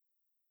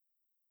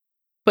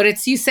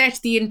 But you set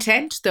the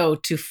intent, though,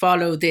 to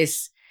follow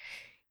this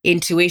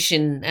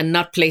intuition and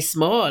not play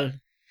small.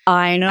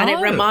 I know. And it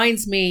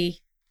reminds me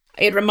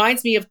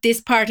of this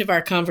part of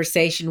our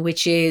conversation,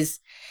 which is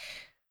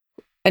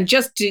And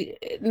just to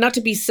not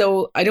to be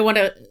so, I don't want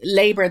to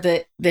labor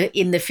the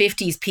in the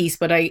 50s piece,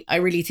 but I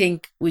really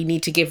think we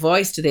need to give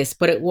voice to this.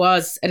 But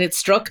it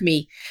struck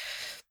me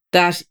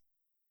that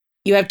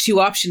you have two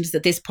options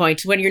at this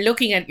point. When you're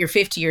looking at your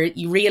 50,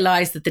 you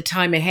realize that the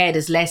time ahead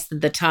is less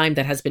than the time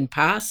that has been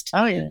passed.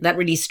 Oh, yeah. That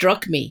really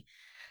struck me.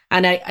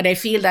 And I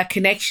feel that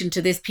connection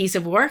to this piece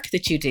of work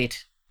that you did.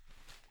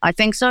 I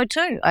think so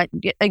too.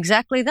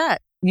 Exactly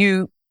that.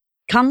 You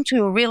come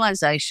to a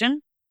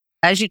realization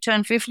as you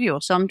turn 50 or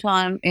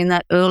sometime in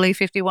that early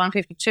 51,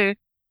 52,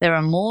 there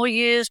are more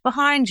years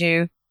behind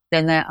you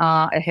than there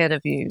are ahead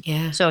of you.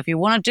 Yeah. So if you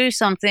want to do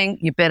something,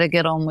 you better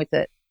get on with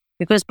it.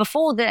 Because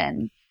before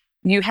then,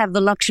 you have the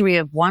luxury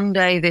of one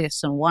day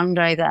this and one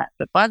day that.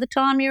 But by the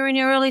time you're in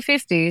your early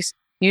 50s,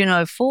 you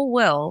know full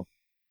well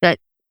that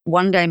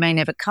one day may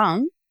never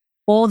come,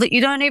 or that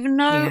you don't even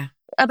know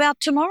about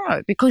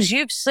tomorrow, because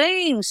you've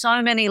seen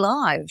so many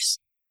lives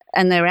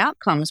and their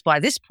outcomes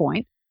by this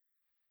point.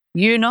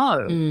 You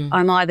know,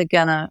 I'm either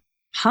going to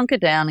hunker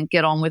down and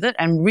get on with it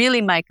and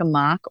really make a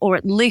mark, or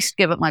at least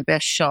give it my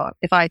best shot.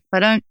 If I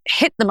don't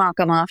hit the mark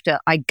I'm after,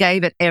 I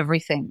gave it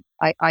everything.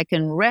 I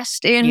can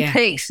rest in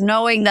peace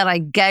knowing that I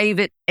gave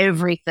it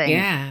everything.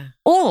 Yeah.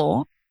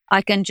 Or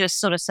I can just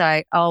sort of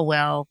say, oh,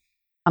 well,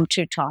 I'm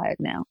too tired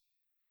now.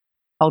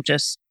 I'll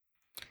just...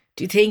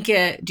 Do you think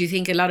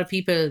a lot of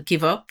people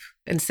give up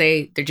and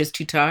say they're just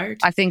too tired?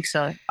 I think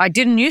so. I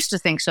didn't used to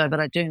think so, but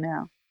I do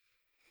now.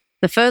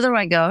 The further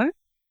I go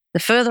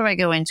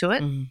into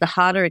it, the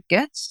harder it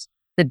gets,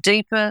 the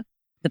deeper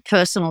the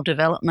personal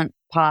development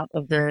part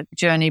of the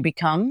journey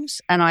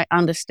becomes. And I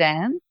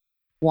understand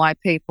why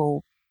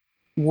people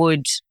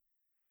would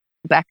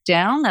back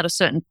down at a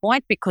certain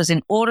point, because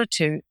in order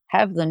to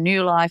have the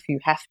new life, you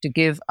have to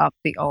give up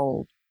the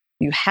old.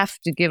 You have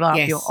to give up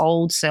your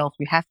old self.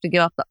 You have to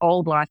give up the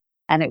old life.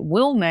 And it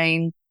will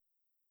mean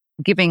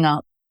giving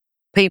up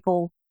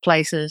people,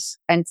 places,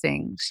 and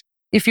things.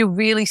 If you're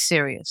really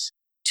serious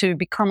to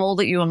become all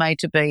that you were made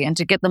to be and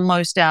to get the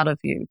most out of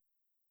you,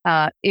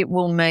 it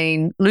will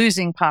mean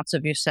losing parts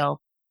of yourself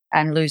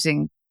and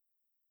losing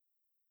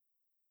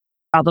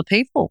other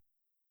people.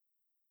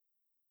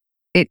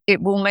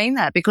 It will mean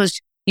that,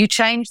 because you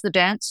change the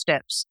dance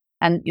steps,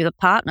 and the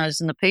partners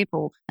and the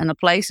people and the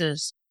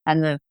places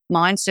and the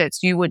mindsets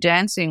you were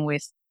dancing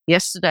with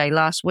yesterday,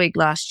 last week,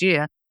 last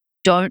year,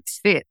 don't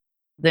fit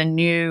the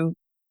new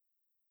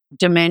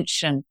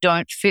dimension,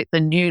 don't fit the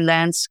new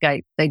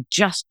landscape. They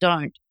just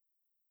don't.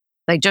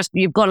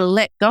 You've got to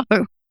let go.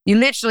 You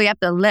literally have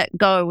to let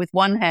go with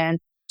one hand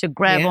to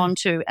grab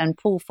onto and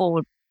pull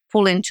forward,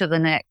 pull into the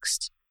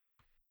next.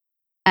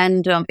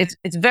 And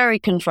it's very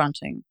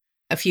confronting.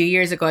 A few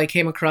years ago, I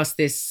came across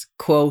this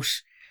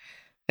quote,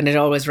 and it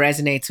always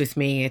resonates with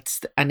me. It's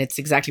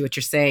exactly what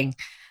you're saying.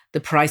 The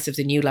price of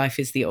the new life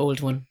is the old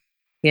one.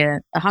 Yeah,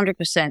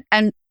 100%.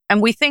 And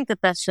we think that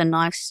that's a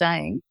nice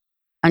saying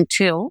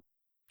until...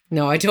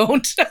 No, I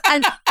don't.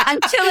 Until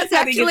it's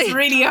actually... I think it's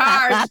really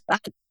hard.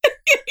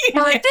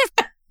 Well,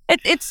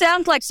 it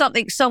sounds like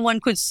something someone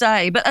could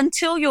say, but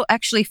until you're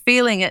actually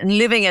feeling it and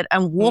living it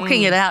and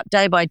walking it out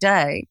day by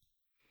day,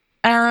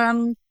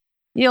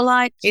 you're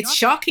like... It's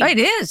shocking. It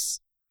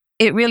is.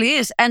 It really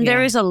is. And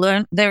there is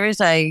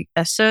a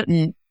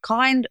certain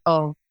kind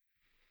of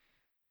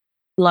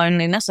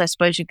loneliness, I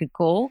suppose you could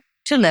call,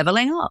 to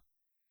leveling up.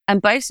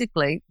 And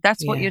basically,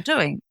 that's what you're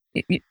doing.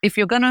 If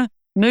you're going to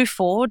move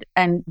forward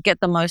and get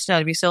the most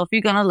out of yourself,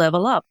 you're going to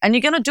level up. And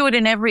you're going to do it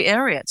in every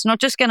area. It's not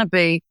just going to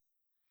be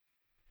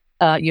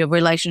your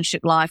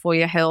relationship life or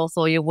your health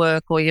or your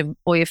work or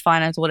your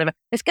finance or whatever.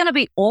 It's going to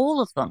be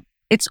all of them.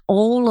 It's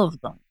all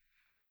of them.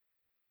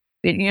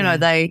 You know,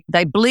 they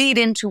bleed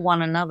into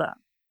one another.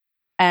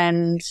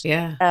 And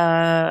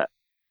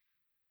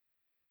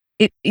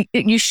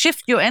you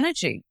shift your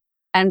energy.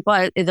 And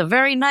by the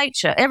very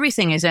nature,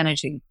 everything is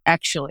energy,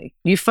 actually.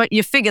 You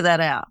figure that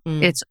out.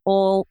 It's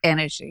all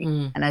energy.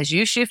 And as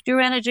you shift your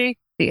energy,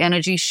 the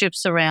energy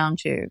shifts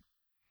around you.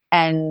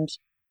 And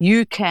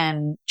you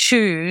can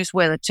choose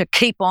whether to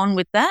keep on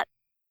with that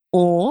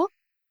or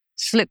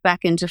slip back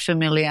into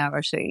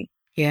familiarity.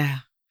 Yeah.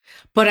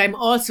 But I'm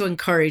also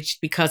encouraged,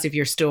 because of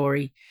your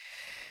story,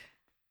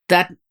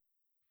 that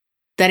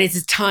it's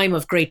a time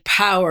of great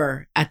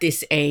power at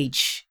this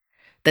age,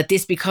 that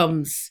this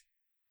becomes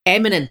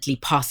eminently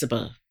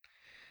possible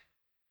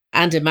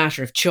and a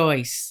matter of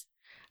choice.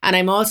 And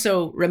I'm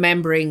also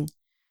remembering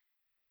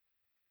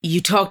you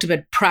talked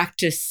about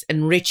practice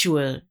and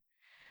ritual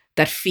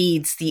that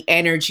feeds the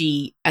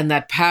energy and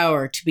that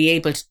power to be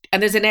able to,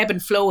 and there's an ebb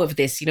and flow of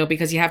this,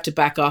 because you have to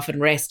back off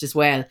and rest as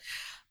well.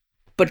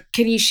 But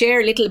can you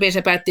share a little bit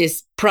about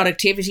this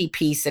productivity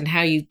piece and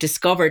how you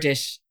discovered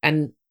it,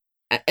 and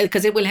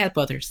because it will help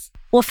others?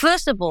 Well,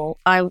 first of all,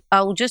 I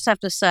will just have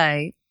to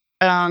say,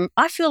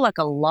 I feel like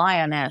a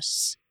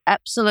lioness.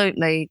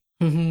 Absolutely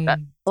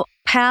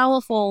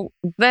powerful.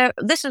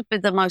 This has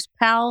been the most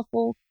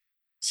powerful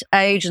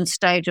age and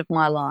stage of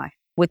my life,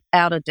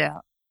 without a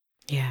doubt.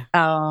 Yeah.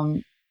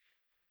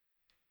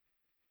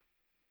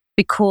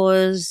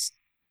 Because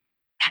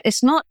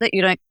it's not that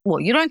you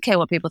don't care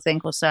what people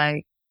think or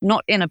say.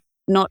 not in a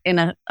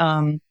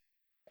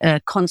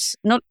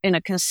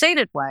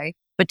conceited way,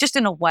 but just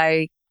in a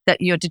way that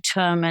you're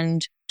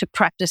determined to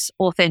practice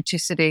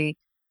authenticity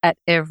at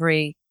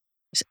every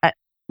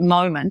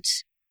moment.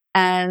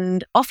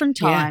 And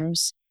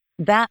oftentimes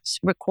that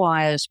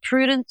requires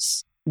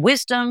prudence,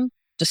 wisdom,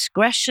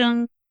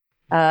 discretion.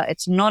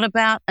 It's not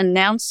about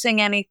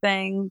announcing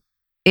anything.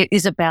 It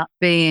is about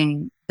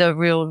being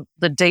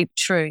the deep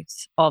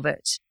truth of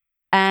it.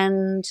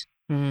 And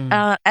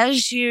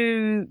as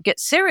you get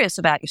serious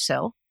about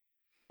yourself,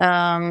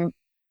 all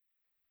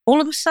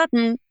of a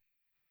sudden,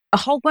 a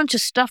whole bunch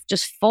of stuff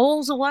just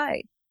falls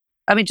away.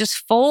 I mean,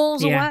 just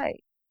falls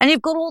away. And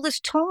you've got all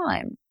this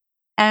time.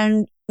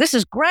 And this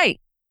is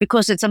great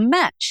because it's a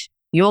match.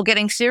 You're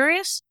getting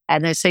serious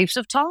and there's heaps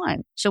of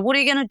time. So what are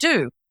you going to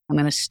do? I'm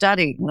going to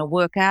study. I'm going to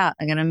work out.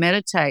 I'm going to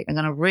meditate. I'm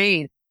going to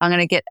read. I'm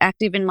going to get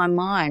active in my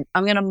mind.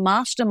 I'm going to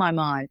master my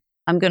mind.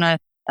 I'm going to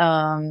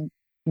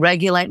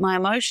regulate my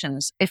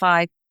emotions. If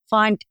I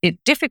find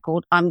it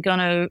difficult, I'm going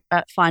to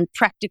find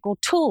practical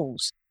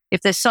tools.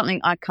 If there's something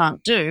I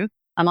can't do,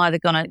 I'm either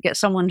going to get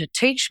someone to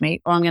teach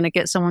me or I'm going to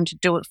get someone to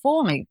do it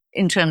for me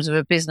in terms of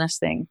a business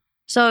thing.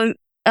 So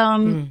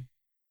I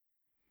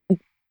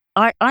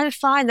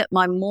find that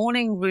my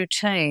morning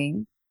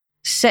routine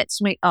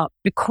sets me up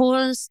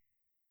because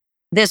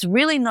there's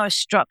really no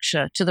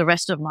structure to the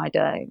rest of my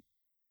day.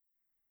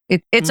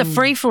 It's a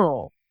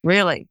free-for-all,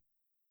 really.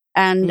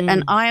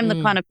 And I am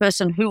the kind of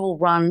person who will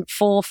run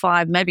 4,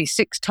 5, maybe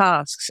 6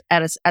 tasks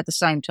at the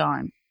same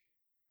time.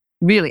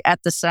 Really,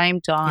 at the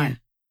same time. Yeah.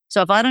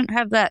 So if I don't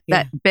have that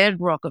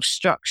bedrock of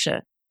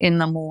structure in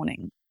the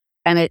morning,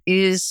 and it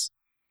is,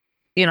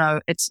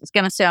 it's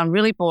going to sound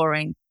really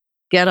boring.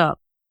 Get up,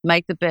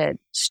 make the bed,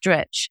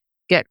 stretch,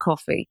 get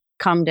coffee,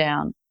 come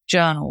down,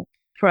 journal,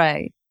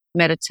 pray,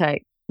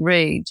 meditate,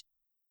 read,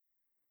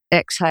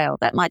 exhale.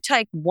 That might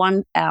take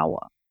 1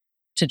 hour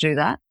to do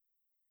that.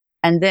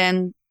 And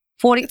then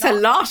 40. It's a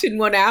lot in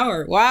 1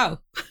 hour. Wow.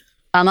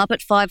 I'm up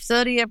at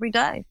 5:30 every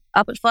day.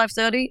 Up at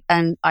 5:30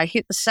 and I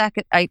hit the sack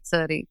at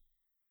 8:30.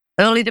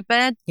 Early to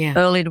bed,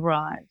 early to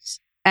rise.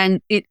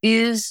 And it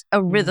is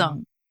a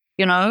rhythm,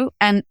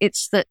 and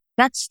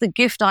that's the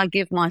gift I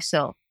give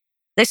myself.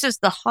 This is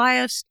the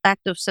highest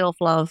act of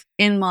self-love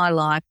in my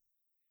life.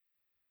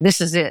 This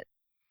is it.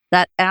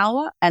 That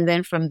hour. And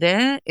then from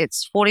there,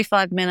 it's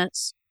 45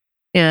 minutes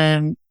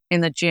in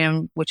the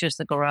gym, which is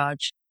the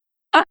garage.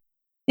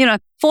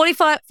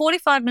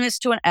 45 minutes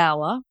to an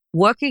hour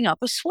working up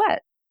a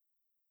sweat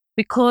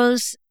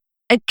because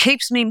it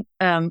keeps me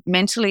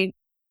mentally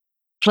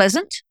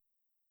pleasant.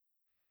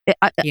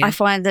 I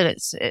find that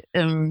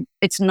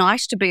it's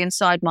nice to be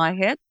inside my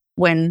head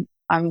when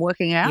I'm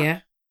working out. Yeah.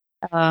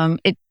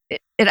 It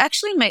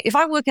actually if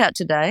I work out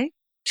today,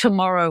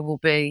 tomorrow will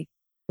be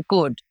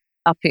good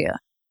up here.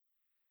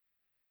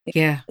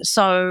 Yeah.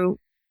 So,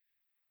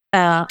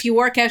 do you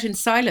work out in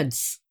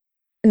silence?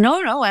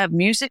 No. I have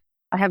music.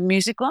 I have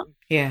music on.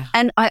 Yeah.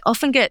 And I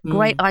often get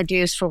great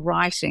ideas for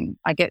writing.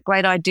 I get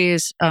great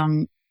ideas,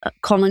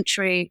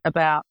 commentary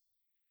about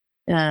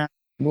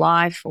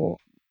life or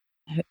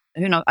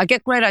who knows. I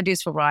get great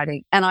ideas for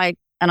writing, and I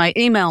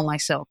email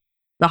myself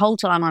the whole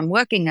time I'm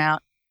working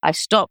out. I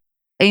stop,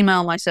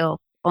 email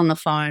myself on the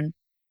phone,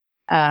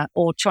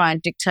 or try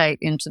and dictate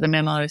into the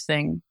memo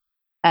thing,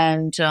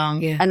 and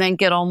then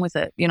get on with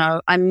it.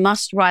 I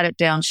must write it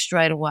down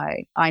straight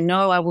away. I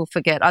know I will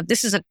forget.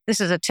 This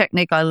is a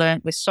technique I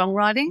learned with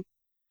songwriting.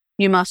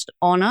 You must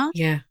honor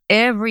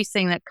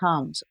everything that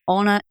comes.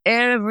 Honor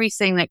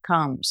everything that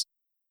comes.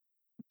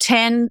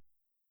 10.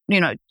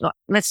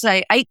 Let's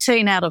say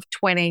 18 out of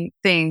 20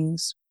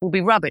 things will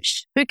be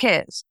rubbish. Who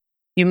cares?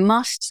 You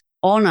must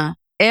honor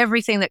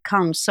everything that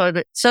comes so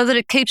that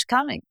it keeps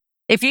coming.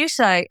 If you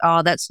say,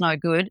 oh, that's no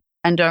good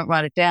and don't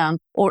write it down,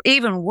 or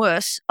even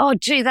worse, oh,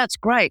 gee, that's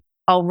great.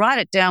 I'll write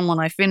it down when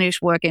I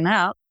finish working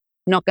out.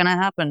 Not going to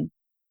happen.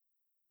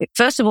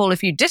 First of all,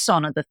 if you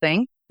dishonor the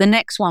thing, the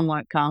next one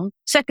won't come.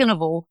 Second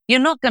of all, you're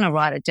not going to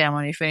write it down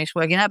when you finish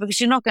working out because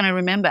you're not going to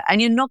remember. And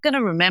you're not going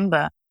to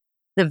remember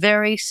the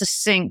very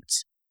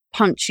succinct,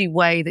 punchy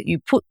way that you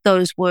put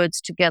those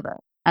words together.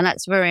 And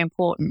that's very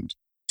important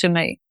to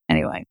me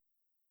anyway.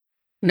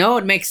 No,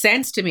 it makes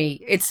sense to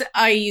me.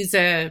 I use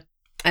an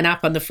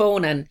app on the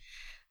phone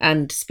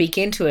and speak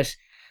into it.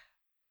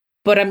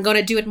 But I'm going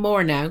to do it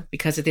more now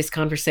because of this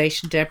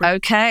conversation, Deborah.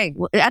 Okay,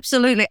 well,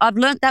 absolutely. I've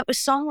learned that with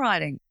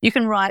songwriting. You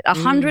can write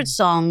 100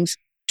 songs,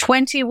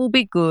 20 will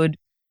be good,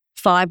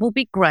 5 will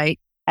be great,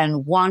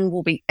 and 1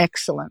 will be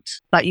excellent.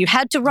 But you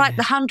had to write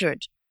the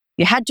 100.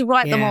 You had to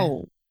write them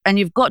all. And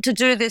you've got to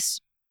do this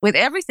with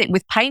everything.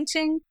 With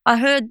painting, I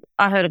heard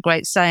a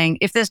great saying,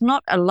 if there's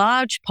not a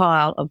large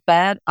pile of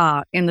bad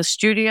art in the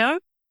studio,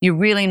 you're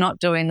really not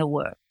doing the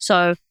work.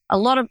 So a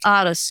lot of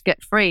artists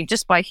get free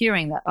just by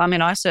hearing that. I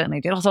mean, I certainly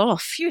did. I thought, oh,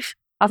 phew.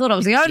 I thought I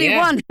was the only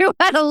one who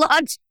had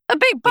a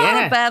big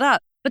pile of bad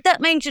art. But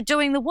that means you're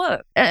doing the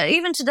work.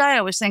 Even today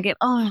I was thinking,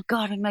 oh,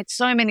 God, I've made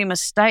so many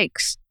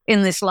mistakes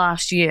in this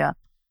last year.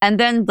 And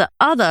then the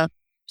other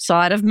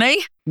side of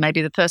me,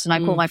 maybe the person I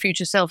call my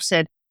future self,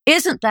 said,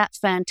 Isn't that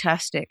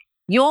fantastic?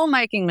 You're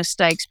making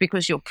mistakes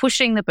because you're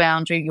pushing the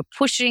boundary. You're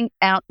pushing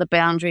out the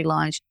boundary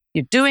lines.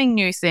 You're doing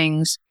new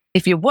things.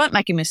 If you weren't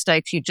making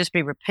mistakes, you'd just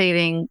be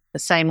repeating the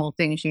same old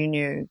things you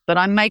knew. But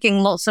I'm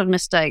making lots of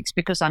mistakes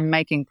because I'm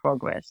making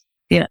progress.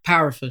 Yeah.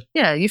 Powerful.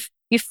 Yeah. You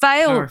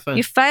fail. Powerful.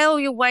 You fail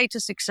your way to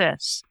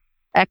success,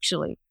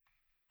 actually.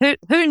 Who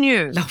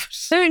knew? Love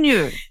it. Who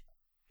knew?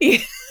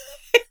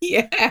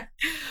 Yeah.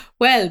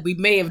 Well, we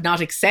may have not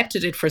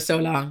accepted it for so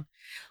long.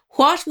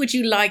 What would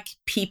you like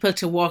people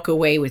to walk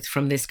away with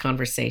from this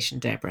conversation,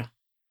 Deborah?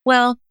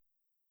 Well,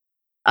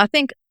 I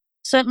think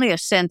certainly a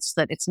sense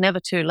that it's never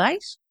too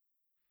late.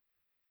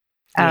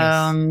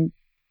 Yes.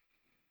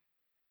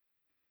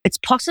 It's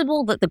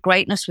possible that the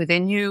greatness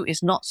within you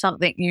is not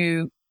something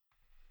you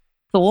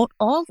thought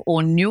of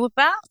or knew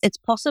about. It's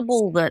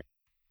possible that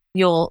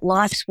your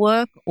life's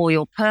work or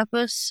your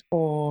purpose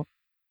or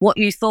what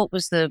you thought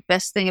was the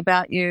best thing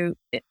about you,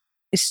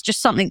 it's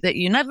just something that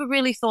you never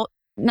really thought,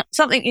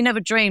 something you never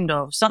dreamed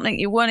of, something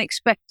you weren't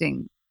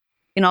expecting.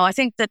 You know, I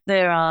think that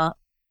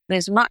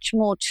there's much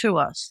more to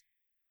us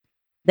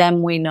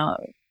than we know.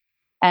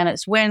 And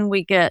it's when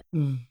we get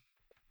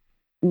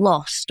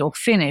lost or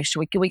finished,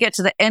 we get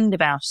to the end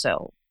of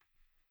ourselves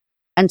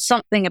and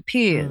something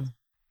appears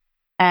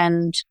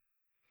and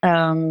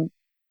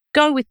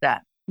go with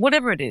that,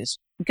 whatever it is,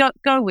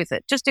 go with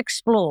it. Just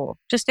explore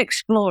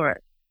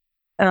it.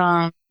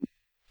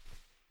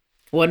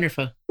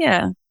 Wonderful.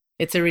 Yeah.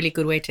 It's a really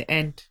good way to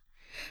end.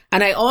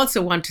 And I also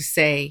want to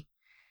say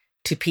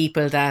to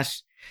people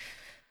that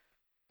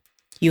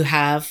you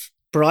have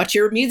brought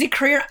your music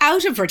career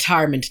out of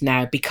retirement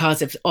now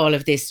because of all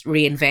of this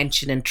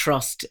reinvention and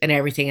trust and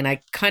everything. And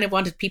I kind of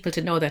wanted people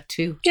to know that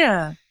too.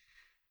 Yeah.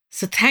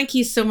 So thank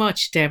you so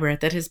much, Deborah.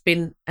 That has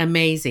been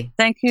amazing.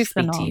 Thank you,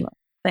 Finola.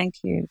 Thank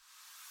you.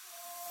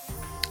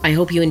 I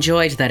hope you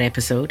enjoyed that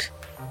episode.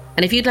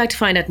 And if you'd like to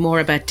find out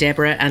more about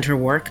Deborah and her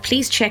work,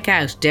 please check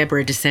out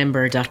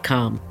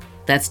DeborahDicembre.com.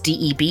 That's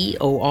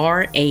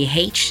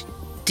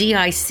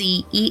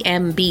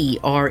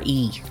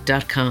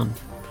DeborahDicembre.com.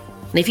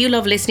 And if you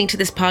love listening to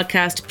this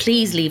podcast,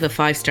 please leave a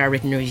 5-star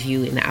written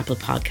review in Apple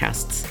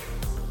Podcasts.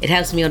 It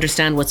helps me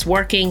understand what's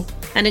working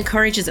and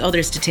encourages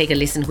others to take a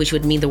listen, which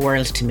would mean the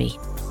world to me.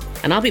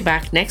 And I'll be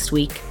back next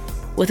week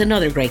with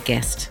another great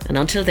guest. And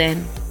until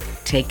then,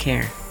 take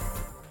care.